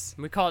 ideas.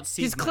 We call it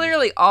seed He's money.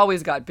 clearly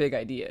always got big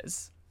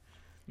ideas.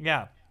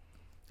 Yeah.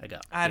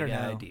 I don't big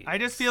know. ideas. I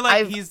just feel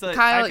like he's the.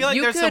 Kyle, I feel like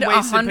you there's could some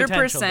wasted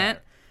potential 100%. there.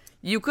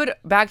 You could,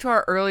 back to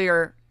our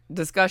earlier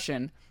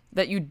discussion,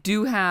 that you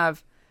do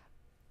have,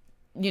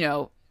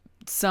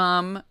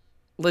 some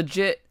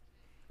legit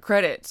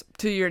credits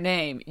to your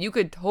name. You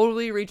could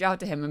totally reach out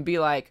to him and be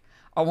like,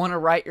 I want to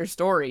write your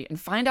story, and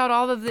find out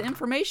all of the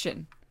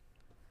information.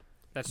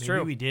 That's Maybe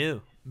true. we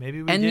do.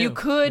 Maybe we And do. you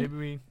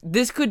could,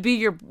 this could be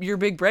your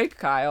big break,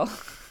 Kyle.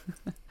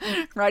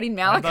 Writing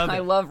Malachi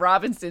Love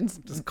Robinson's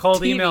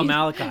Cold TV email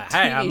Malachi.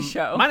 Hey,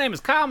 show. my name is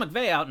Kyle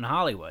McVeigh out in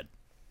Hollywood.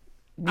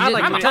 I'd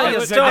like I'm to tell you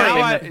a Hollywood. story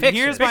Now in the picture.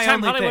 Here's Big my time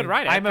only Hollywood thing.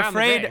 writer, Kyle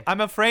McVeigh.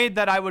 I'm afraid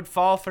that I would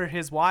fall for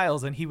his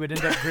wiles and he would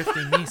end up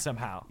grifting me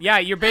somehow. Yeah,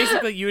 he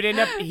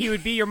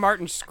would be your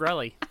Martin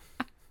Shkreli.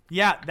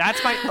 Yeah,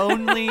 that's my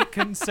only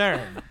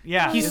concern.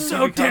 Yeah, He's is he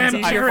so becomes-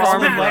 damn I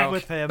fall in charismatic. love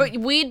with him. But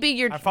we'd be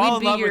your I fall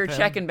in love with him.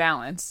 check and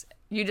balance.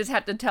 You just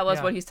have to tell us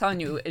Yeah. what he's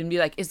telling you and be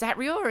like, is that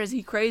real or is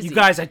he crazy? You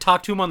guys, I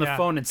talked to him on the Yeah.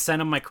 phone and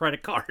sent him my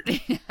credit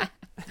card.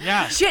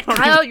 yeah, Shit,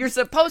 Kyle, you're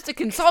supposed to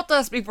consult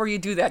us before you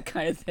do that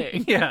kind of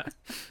thing. Yeah.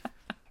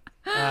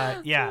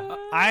 yeah.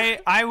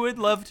 I would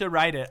love to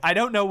write it. I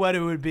don't know what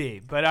it would be,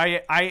 but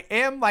I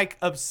am like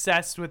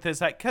obsessed with this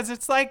because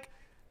it's like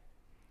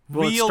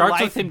Well, it real starts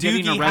life with him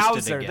getting Doogie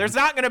arrested Howser. again. There's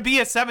not going to be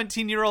a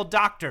 17-year-old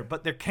doctor,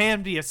 but there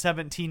can be a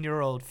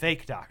 17-year-old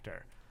fake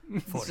doctor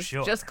for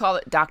sure. Just call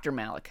it Dr.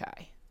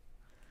 Malachi.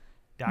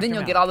 Dr. Then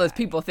you'll get all those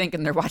Malachi. people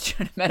thinking they're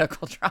watching a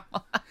medical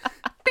drama.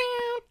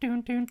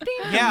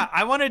 Yeah,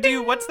 I want to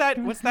do what's that?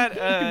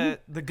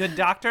 The Good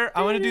Doctor.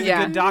 I want to do the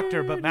Yeah. Good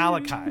Doctor, but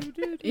Malachi.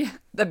 Yeah,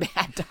 the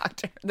bad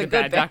doctor. The good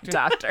bad bad doctor?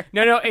 doctor.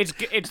 No,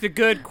 it's the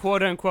good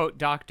quote unquote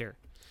doctor.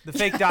 The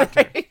fake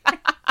doctor.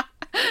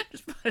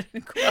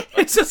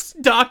 It's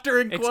just doctor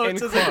in It's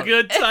quotes in is a quotes.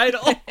 good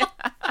title.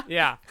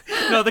 Yeah,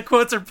 No, the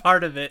quotes are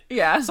part of it.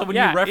 Yeah. So when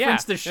yeah, you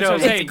reference the That's show, what I'm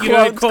saying. it's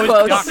Good quotes,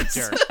 quote quotes.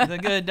 doctor. The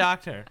Good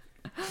Doctor.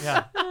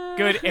 Yeah.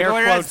 Good air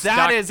Whereas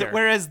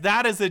quotes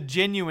that is a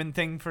genuine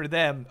thing for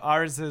them.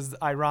 Ours is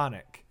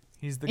ironic.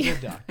 He's the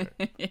Good Doctor.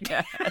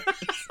 Yeah.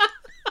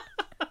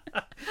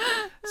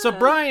 So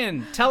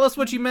Brian, tell us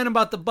what you meant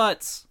about the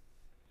butts.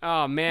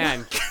 Oh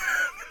man.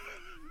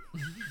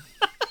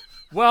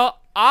 Well,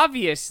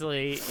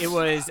 obviously, it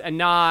was a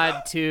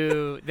nod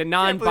to the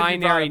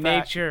non-binary it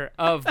back. nature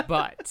of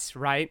butts,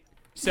 right?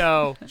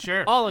 So,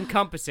 Sure.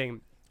 all-encompassing.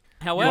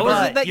 What was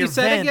However, it that you your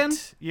said vent, again?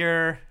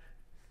 Your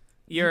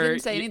You didn't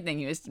say anything.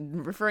 He was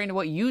referring to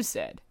what you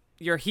said.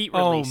 your heat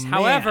Oh, release. man.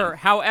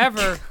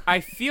 However, I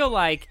feel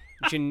like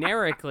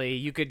generically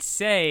you could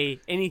say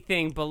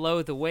anything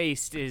below the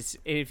waist is,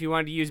 if you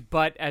wanted to use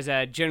butt as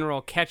a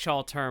general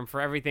catch-all term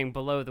for everything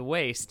below the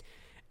waist,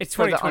 it's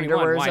For the 2021.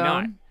 underwear Why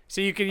not? zone? So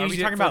you could Are use we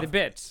it talking for about the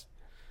bits.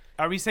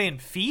 Are we saying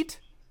feet?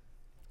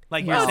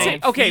 Like No. you're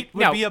saying Okay, feet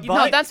would no, be a no,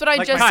 butt? No, that's what I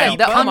Like just my Kyle, said.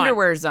 The come on.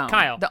 underwear zone.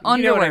 Kyle, The you know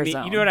underwear what I mean.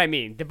 zone. You know what I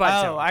mean. The butt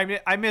Oh, zone.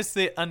 I missed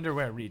the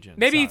underwear region.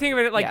 Maybe you Sorry. think of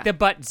it like Yeah. the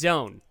butt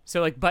zone.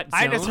 So like butt zone.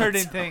 I just heard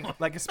anything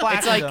like a splash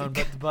It's like- zone,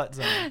 but the butt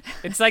zone.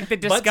 It's like the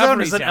Butt Discovery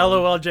Zone is an Zone.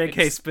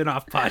 LOLJK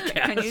spin-off podcast.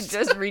 And you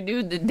just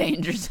renewed the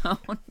danger zone.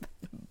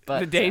 But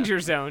The danger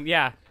zone.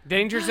 Yeah,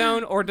 danger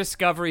zone or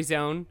Discovery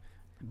Zone.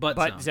 Butt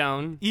Butt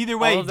Zone. zone. Either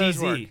way, All of those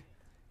DZ. work.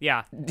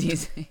 Yeah.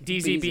 DZ.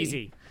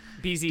 DZ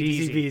Easy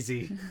BZ.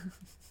 peasy.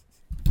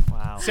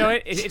 Wow. So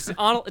it's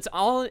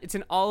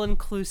an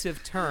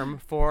all-inclusive term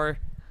for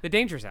the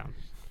danger zone.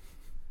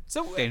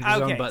 So Danger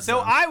zone, okay, butt so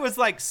zone. I was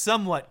like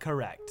somewhat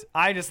correct.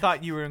 I just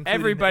thought you were including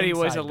Everybody the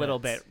was a inside little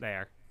bits. bit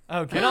there.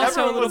 Okay, And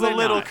also everyone a little was a bit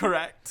little not.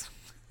 correct.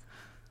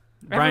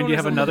 Brian, Everyone do you was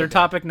have a another little bit.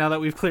 topic now that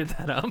we've cleared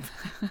that up?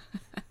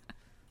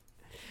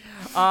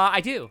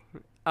 I do.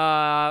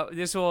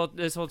 This will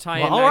tie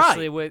in Well, all right.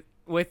 nicely with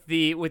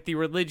the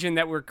religion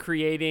that we're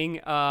creating,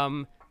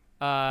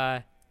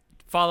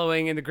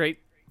 following in the great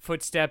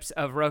footsteps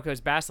of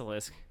Rocco's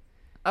basilisk.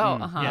 Oh,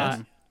 uh-huh.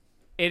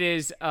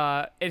 Yes.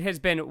 It has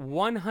been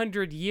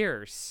 100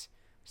 years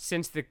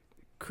since the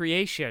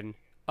creation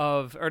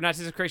of, or not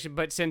since the creation,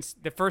 but since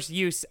the first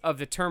use of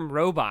the term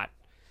robot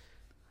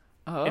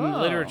Oh. in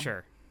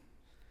literature.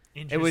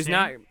 It was Interesting.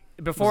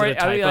 not before. Was it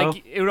a I mean, typo?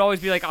 like it would always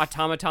be like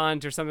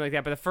automatons or something like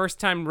that. But the first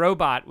time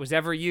robot was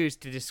ever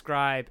used to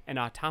describe an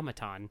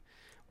automaton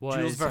was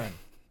Jules Verne.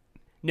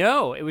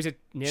 No, it was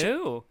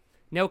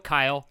no,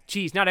 Kyle.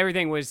 Jeez, not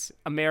everything was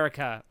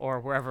America or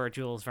wherever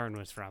Jules Verne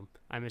was from.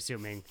 I'm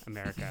assuming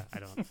America. I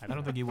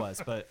don't think he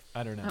was, but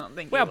I don't I know. don't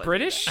think. Well, he would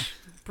British,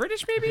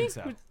 British maybe. think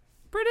so.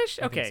 British.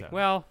 think Okay. so.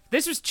 Well,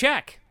 this was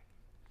Czech.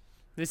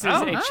 This is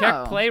Oh. a Czech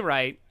Oh.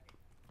 playwright.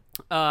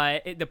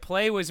 The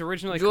play was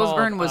originally Jules called.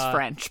 Verne was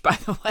French, by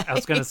the way. I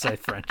was going to say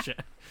French.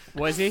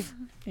 Was he?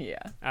 Yeah.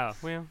 Oh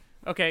well.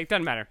 Okay,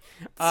 doesn't matter.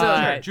 Sure,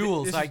 th-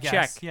 Jules, this I is guess.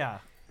 Czech. Yeah.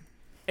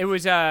 It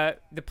was the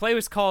play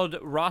was called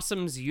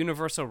Rossum's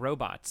Universal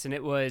Robots, and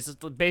it was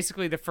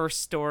basically the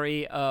first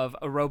story of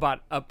a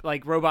robot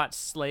robot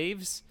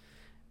slaves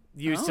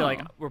used to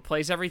like Oh.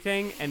 replace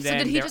everything, and So then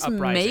did he their just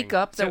uprising. make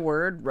up the So-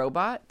 word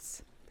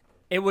robots?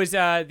 It was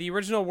the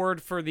original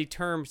word for the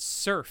term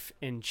surf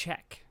in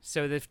Czech.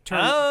 So the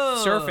term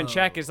surf in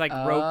Czech is like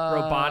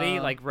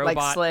roboti, like robot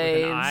like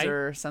slaves with an I.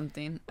 or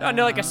something. Oh,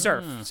 no, like a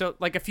serf. So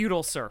like a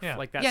feudal serf, Yeah.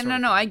 like that. Yeah, sort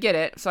of no, thing. I get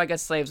it. So I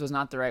guess slaves was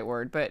not the right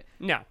word, but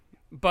No,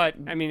 but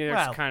I mean, it's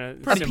Well,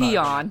 kind of a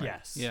peon.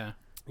 Yes. Yeah.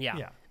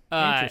 Yeah.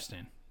 Yeah.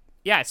 Interesting.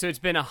 Yeah. So it's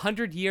been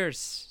 100 years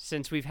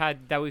since we've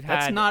had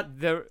That's not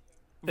the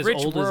As rich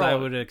old world, as I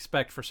would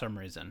expect for some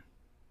reason.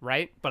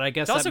 right? But I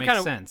guess It's that also makes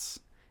kinda- sense.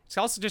 It's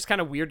also just kind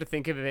of weird to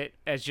think of it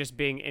as just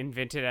being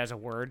invented as a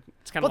word.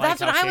 It's kind well, of like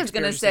that's what how I was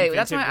gonna Shakespeare's say.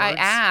 That's why invented I words.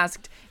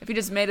 asked if you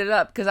just made it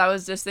up, because I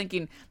was just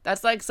thinking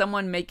that's like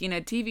someone making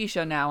a TV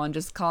show now and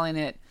just calling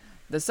it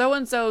the so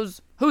and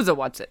so's Who's a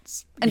What's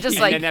It's, and just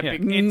And like then that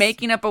it's-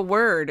 making up a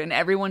word, and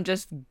everyone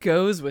just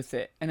goes with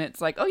it, and it's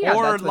like, oh yeah,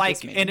 Or that's what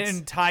like this an means.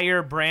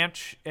 entire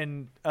branch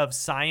of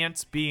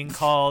science being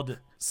called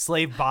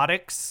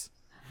slavebotics.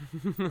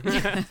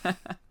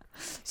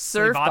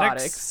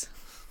 surfbotics.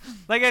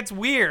 Like it's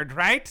weird,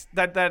 right?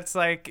 That's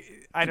like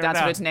I don't That's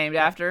know. what it's named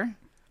after.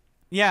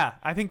 Yeah,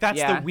 I think that's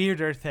Yeah. the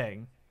weirder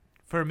thing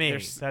for me.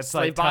 There's That's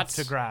slave like tough bots.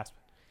 to grasp.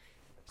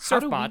 How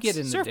do we Surfbots. get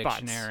in the Surfbots.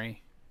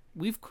 dictionary?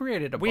 We've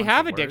created a We bunch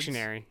have of a words.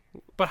 dictionary.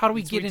 But how do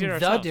we That's get what in we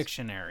did the ourselves.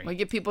 dictionary? We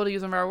get people to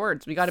use them our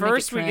words. We got to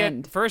First make it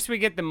trend. first we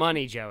get the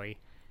money, Joey.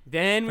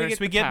 Then we First get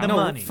we the get the power.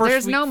 money. First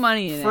There's we- no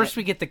money in First it.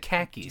 we get the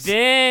khakis.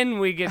 Then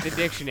we get the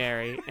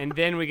dictionary, and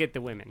then we get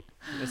the women.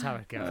 That's how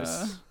it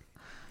goes.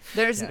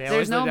 There's They there's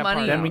always no leave that part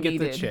money out. then we get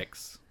needed. the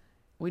chicks.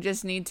 We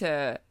just need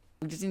to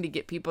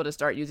get people to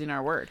start using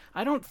our word.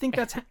 I don't think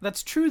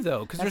that's true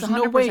though, because That's there's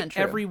no way 100%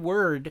 true. every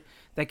word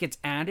that gets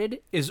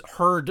added is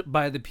heard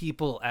by the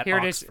people at Here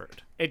it is.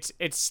 Oxford. It's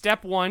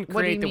step 1, What do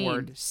create you the mean?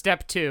 word.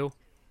 Step 2,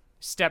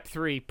 step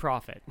 3,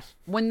 profit.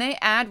 When they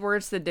add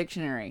words to the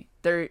dictionary,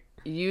 they're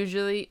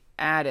usually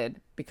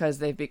added because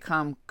they've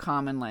become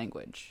common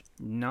language.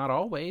 Not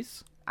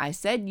always. I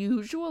said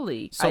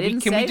usually. So I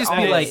didn't can we say just be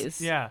like-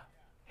 always. Yeah.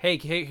 Hey,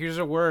 here's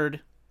a word.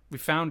 We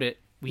found it.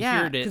 We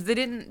yeah, heard because it. they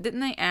didn't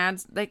they add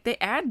they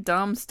add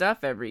dumb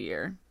stuff every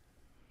year.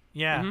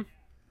 Yeah. Mm-hmm.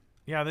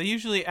 Yeah, they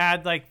usually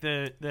add like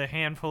the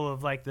handful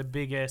of like the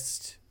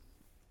biggest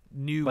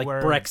new Like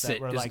words Brexit that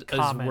were is like a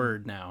common.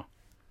 word now,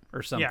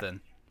 or something.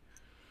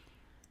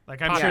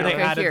 Like I'm Popular. sure they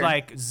Okay, added here.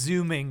 like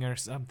zooming or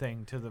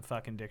something to the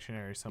fucking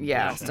dictionary or something.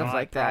 Yeah, stuff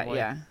like that. probably.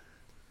 Yeah.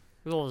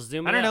 A little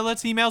zoom. I don't it know. up.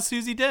 Let's email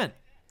Susie Dent.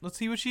 Let's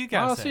see what she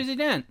got. Oh, to say. Susie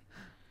Dent.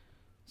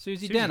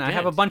 Susie Susie Dent. I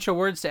have a Dent. bunch of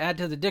words to add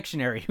to the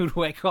dictionary. Who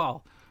do I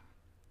call?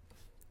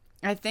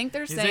 I think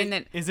they're Is saying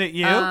it, that is it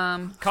you?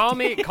 Call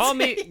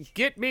me.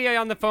 Get me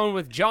on the phone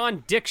with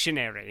John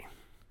Dictionary.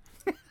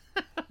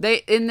 they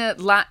in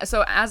the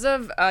so as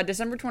of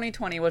December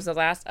 2020 was the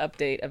last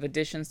update of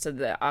additions to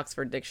the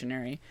Oxford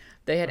Dictionary.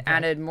 They had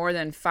added more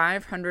than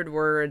 500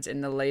 words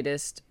in the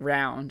latest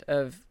round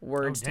of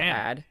words to damn.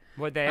 add.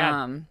 What'd they add?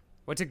 Um,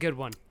 What's a good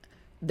one?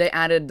 they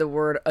added the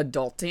word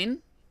adulting.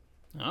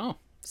 Oh,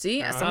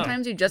 See,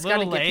 sometimes you just got to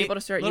Little get late. people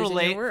to start Little using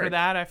late your word. for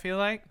that. I feel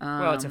like.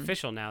 Well, it's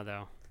official now,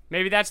 though.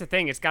 Maybe that's the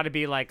thing. It's got to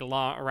be like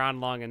around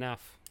long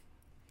enough.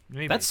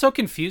 Maybe. that's so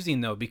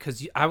confusing though,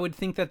 because I would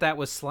think that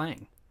was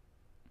slang.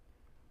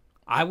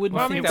 I wouldn't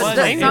Well, I think mean, that was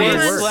slang a Sometimes-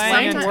 real is word.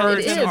 slang sometimes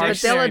words it in is, our but they'll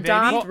dictionary,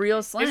 adopt baby.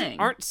 real slang.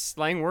 Aren't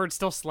slang words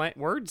still slang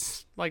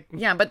words? Like,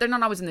 Yeah, but they're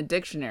not always in the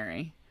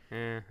dictionary.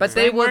 eh. But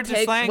Slang they will words are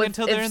take slang with,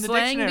 until they're if in the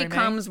slang dictionary,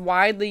 becomes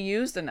widely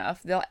used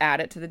enough, they'll add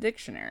it to the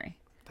dictionary.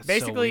 That's so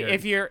basically,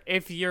 weird.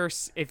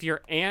 if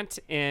your aunt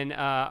in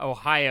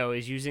Ohio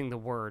is using the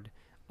word,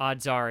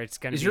 odds are it's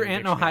gonna. Is be your in the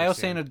aunt in Ohio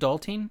dictionary saying soon.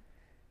 adulting?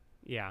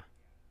 Yeah.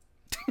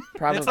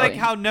 Probably. It's like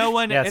how no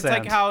one. Yeah, it it's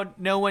like sounds. how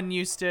no one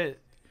used to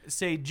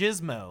say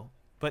gizmo,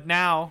 but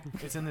now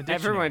it's in the dictionary.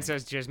 Everyone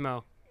says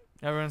gizmo.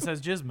 Everyone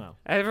says gizmo.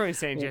 Everyone's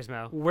saying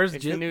gizmo. Where's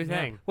it's the new yeah.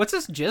 thing? What's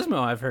this gizmo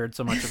I've heard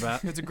so much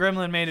about? It's a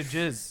gremlin made of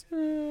jizz.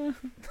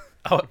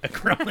 Oh, a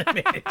gremlin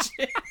made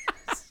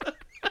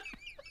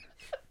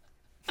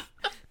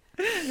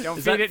Don't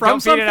Is feed that it. from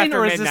Don't feed it something, after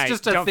or is this midnight.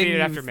 just a Don't thing feed it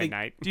you after think-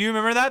 midnight. Do you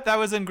remember that? That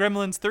was in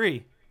Gremlins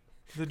 3.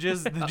 The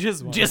jizz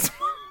one.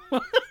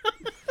 Gizmo.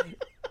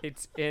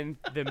 It's in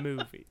the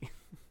movie.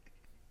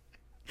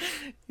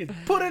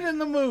 Put it in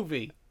the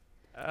movie.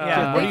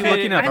 Yeah, what are you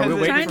looking up? Are we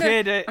waiting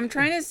for- I'm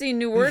trying to see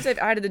new words I've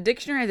added to the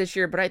dictionary this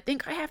year, but I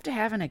think I have to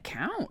have an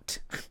account.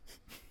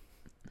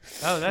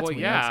 Oh, that's well, weird.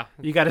 yeah.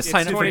 You got to It's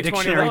sign up for 2021.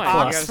 Dictionary You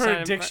gotta Plus. sign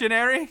Oxford up-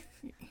 Dictionary?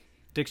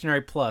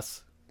 Dictionary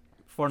Plus,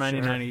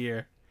 $4.99 a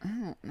year.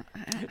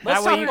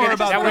 Let's talk more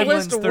about that way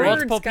list Gremlins of 3. words,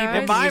 multiple people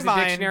guys. In my use the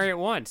mind- dictionary at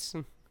once.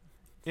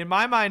 In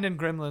my mind, in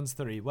Gremlins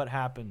 3, what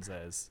happens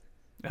is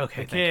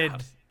Okay, the thank kid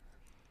God.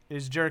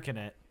 is jerking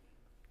it,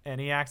 and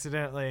he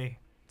accidentally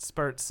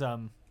spurts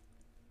some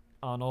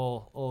on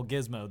old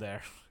Gizmo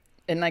there.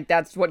 And like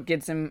that's what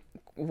gets him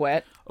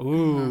wet.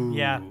 Ooh,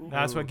 Yeah,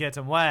 that's what gets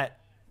him wet.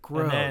 And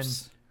then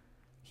gross.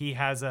 he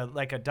has a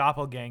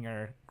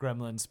doppelganger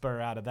gremlin spur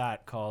out of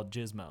that called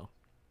Gizmo.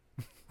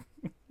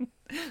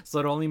 So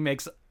it only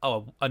makes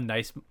a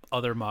nice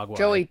other Mogwai.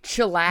 Joey,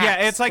 chillax.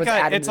 Yeah, it's like was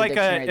added it's to the like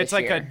dictionary it's this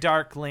like a year.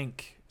 Dark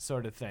Link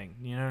sort of thing.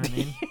 You know what I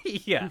mean?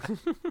 Yeah.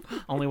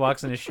 Only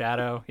walks in his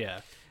shadow.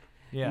 Yeah.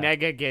 Yeah.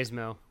 Nega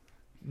Gizmo.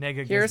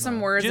 Nega Here are Gizmo.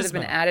 some words that have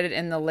been Gizmo. added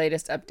in the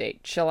latest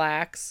update: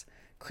 chillax,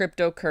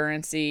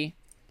 cryptocurrency,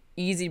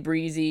 easy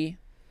breezy,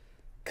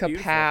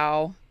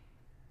 kapow,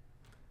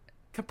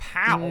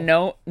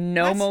 Kapow.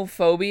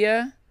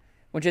 nomophobia,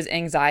 which is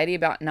anxiety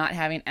about not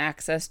having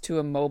access to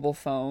a mobile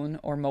phone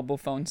or mobile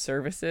phone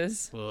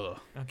services. Ugh.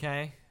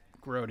 Okay.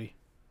 Grody.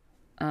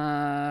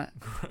 Uh,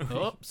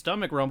 Oh,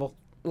 stomach rumble.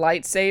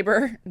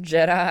 lightsaber,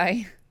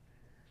 Jedi,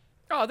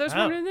 Oh, there's Oh.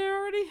 one in there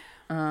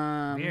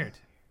already? Weird.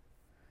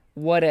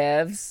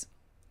 whatevs.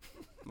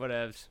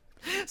 Whatevs.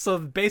 So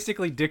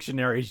basically,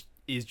 dictionary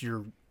is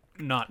your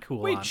not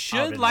cool. Wait, out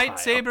should in Ohio.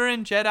 lightsaber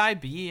and Jedi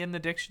be in the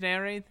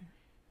dictionary?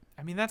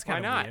 I mean, that's Why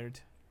kind of not? weird.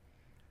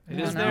 It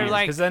is No, no. weird,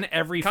 Like- because then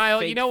every Kyle,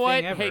 fake you know what?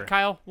 thing ever. Hey,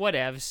 Kyle,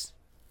 whatevs.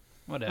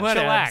 Whatever. What-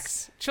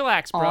 Chillax.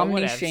 Chillax, bro.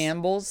 Omni Whatevs.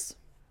 shambles.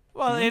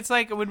 Well, it's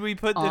like when we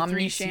put the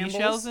 3 Omnishambles?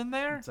 seashells in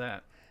there. What's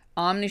that?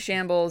 Omni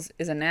shambles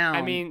is a noun.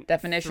 I mean,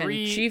 definition: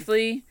 three-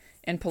 chiefly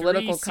in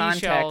political Three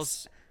context,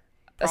 seashells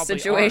a probably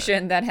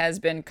situation that has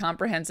been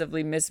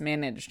comprehensively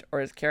mismanaged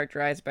or is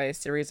characterized by a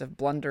series of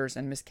blunders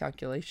and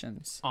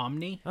miscalculations.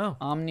 Omni. Oh,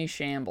 Omni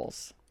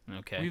shambles.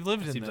 Okay. We've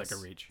lived in Seems this. like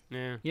a reach. are.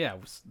 Yeah. Yeah,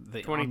 it was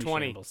the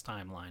 2020. Omni-shambles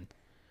timeline.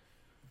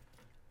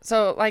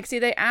 So, like, see,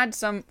 they add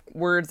some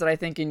words that I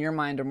think in your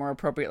mind are more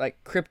appropriate,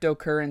 like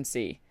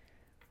cryptocurrency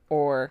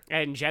or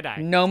And Jedi.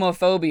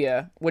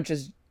 nomophobia, which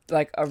is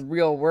like a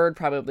real word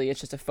probably. It's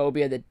just a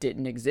phobia that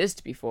didn't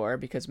exist before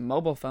because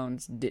mobile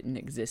phones didn't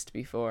exist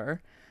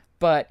before.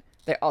 But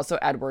they also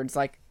add words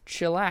like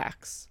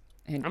chillax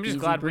and I'm just easy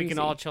glad we can breezy.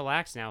 all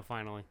chillax now,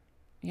 finally.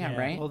 Yeah, Yeah.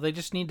 right? Well, they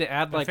just need to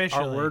add like our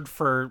Officially. word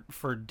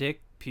for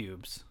dick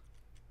pubes.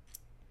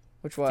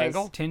 Which was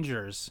Tingle?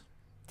 Tingers.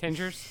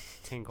 Tingers?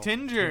 Tingle.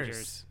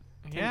 Tingers.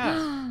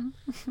 Yeah.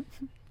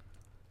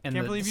 And Can't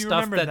the believe you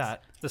stuff remember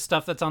that. The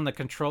stuff that's on the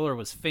controller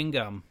was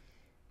fingum.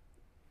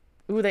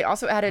 Ooh, they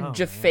also added Oh, man.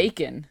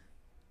 Jafaican.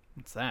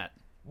 What's that?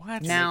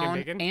 What? Noun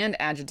bacon? and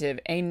adjective.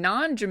 A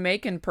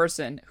non-Jamaican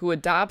person who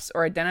adopts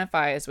or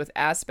identifies with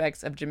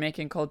aspects of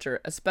Jamaican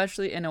culture,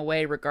 especially in a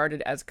way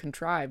regarded as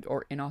contrived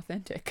or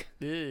inauthentic.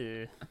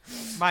 Ew.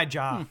 My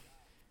jaw.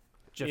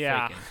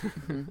 Yeah.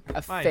 Jafaican.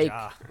 A My fake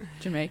jaw.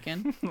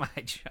 Jamaican. My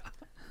job.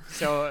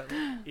 So,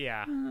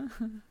 yeah.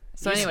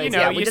 So You s- anyways, you know,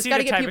 yeah, you we just see got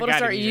to the get type of people to guy to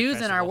start music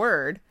using our festival.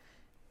 word,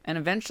 and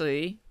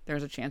eventually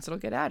there's a chance it'll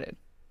get added.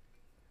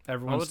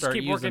 Everyone Well, let's start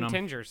keep using working them.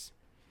 tingers.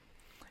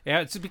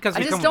 Yeah, it's because I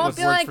we just come up don't with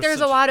feel words like for there's a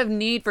such- lot of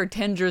need for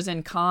tingers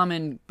in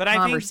common But I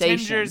think conversation.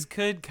 tingers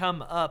could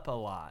come up a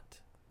lot.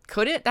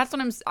 Could it? That's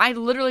what I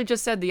literally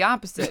just said the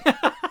opposite.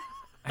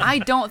 I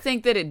don't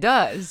think that it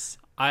does.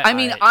 I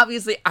mean,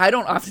 obviously, I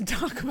don't often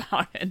talk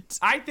about it.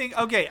 I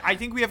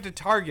think we have to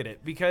target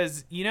it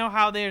because you know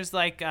how there's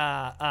like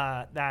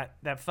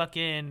that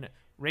fucking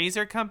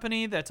razor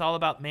company that's all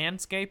about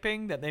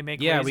manscaping that they make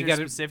Yeah, we razors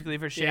gotta- specifically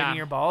for shaving Yeah.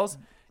 your balls.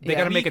 They Yeah.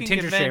 got to We make a can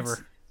tinger convince-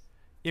 shaver.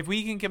 If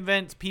we can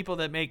convince people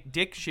that make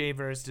dick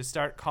shavers to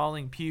start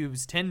calling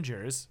pubes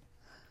tingers,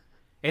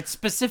 It's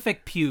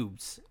specific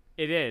pubes.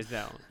 It is,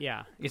 though.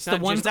 Yeah. It's not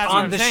the ones just- that's what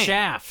on I'm the saying.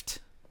 shaft.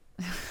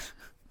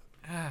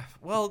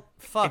 well,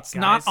 fuck. It's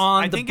not guys.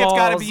 on I the think it's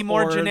got to be balls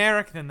more or-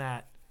 generic than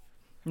that.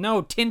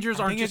 No, tingers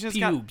I aren't think it's just just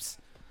got- pubes.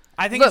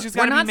 I think Look, it's just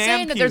we're got to not be man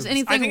saying that there's pubes. I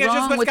anything think it's just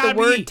wrong what's with the gotta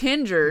word be.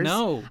 tingers.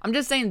 No. I'm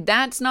just saying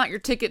that's not your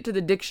ticket to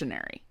the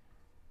dictionary.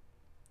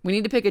 We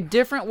need to pick a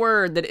different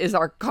word that is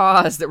our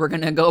cause that we're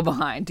going to go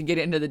behind to get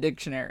into the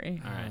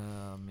dictionary. All right.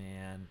 Oh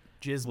man,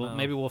 Gizmo. Well,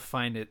 maybe we'll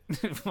find it.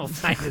 We'll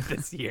find it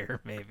this year,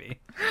 maybe.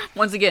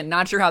 Once again,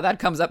 not sure how that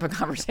comes up in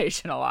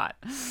conversation a lot.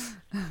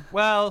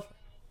 Well,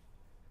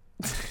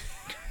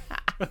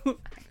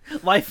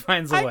 Life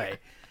finds a way.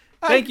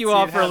 Thank you can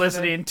all see it for happening.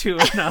 listening to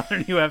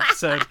another new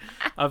episode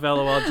of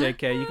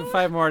LOLJK. You can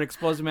find more at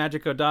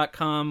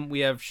explosivemagico.com. We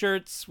have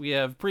shirts. We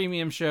have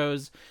premium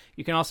shows.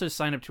 You can also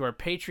sign up to our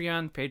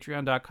Patreon,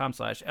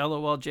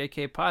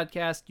 patreon.com/LOLJK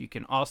podcast. You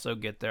can also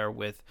get there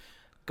with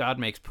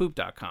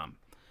godmakespoop.com.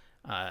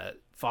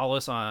 Follow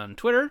us on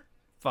Twitter.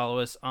 Follow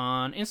us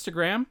on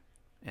Instagram.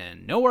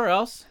 And nowhere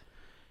else.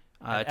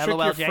 Trick your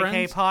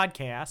LOLJK friends.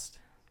 podcast.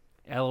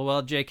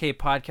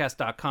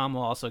 LOLJKpodcast.com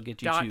will also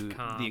get you to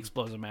 .com. the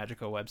Explosive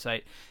Magico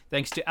website.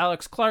 Thanks to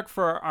Alex Clark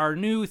for our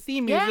new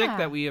theme music Yeah.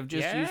 that we have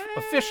just used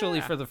officially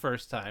for the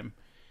first time.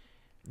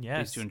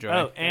 Yes. to enjoy.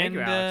 Oh, Thank and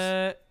you,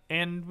 Alex.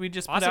 and we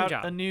just put Awesome out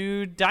job. a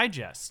new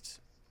digest,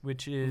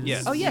 which is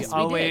Yes. Oh, yes, we did.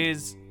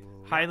 always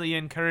highly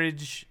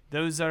encourage.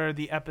 Those are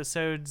the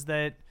episodes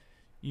that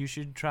you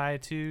should try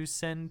to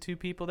send to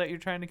people that you're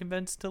trying to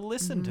convince to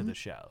listen to the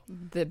show.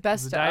 The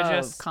best The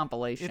digest- of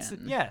compilation.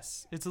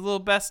 It's a little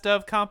best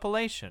of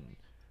compilation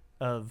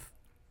of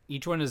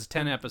Each one is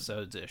 10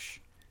 episodes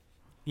ish.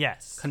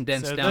 yes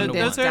Condensed So down to those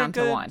Condensed are down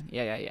good. to one.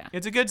 Yeah.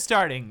 It's a good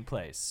starting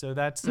place. So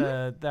that's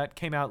that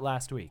came out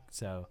last week.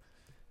 So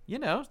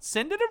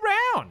send it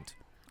around.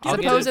 I'll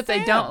get Suppose it. if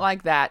they don't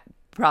like that,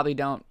 probably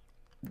don't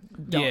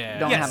Yeah.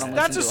 don't Yes, have them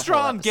that's listen a to whole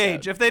strong episode.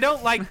 gauge. If they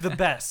don't like the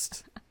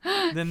best,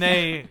 then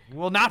they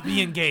will not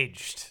be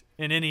engaged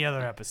in any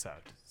other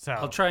episode. So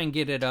I'll try and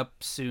get it up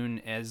soon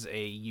as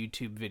a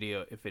YouTube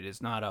video if it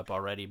is not up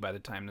already by the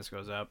time this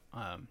goes up.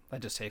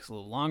 That just takes a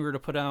little longer to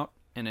put out,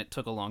 and it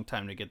took a long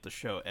time to get the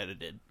show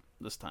edited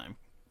this time.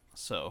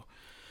 So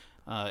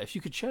if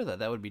you could share that,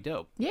 that would be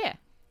dope. Yeah.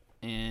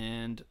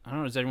 And I don't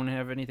know, does anyone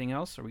have anything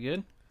else? Are we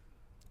good?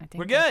 I think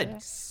we're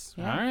that's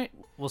good. it. Yeah. All right.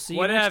 We'll see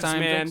you next Whatevs, time.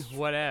 man. Thanks.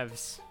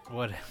 Whatevs.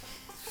 What?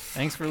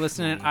 Thanks for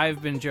listening. I've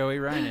been Joey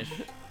Reinish.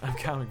 I'm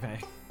Comic Bay.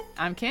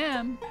 I'm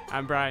Kim.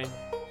 I'm Brian.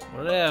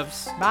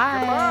 Whatevs.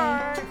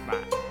 Bye.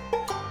 Bye.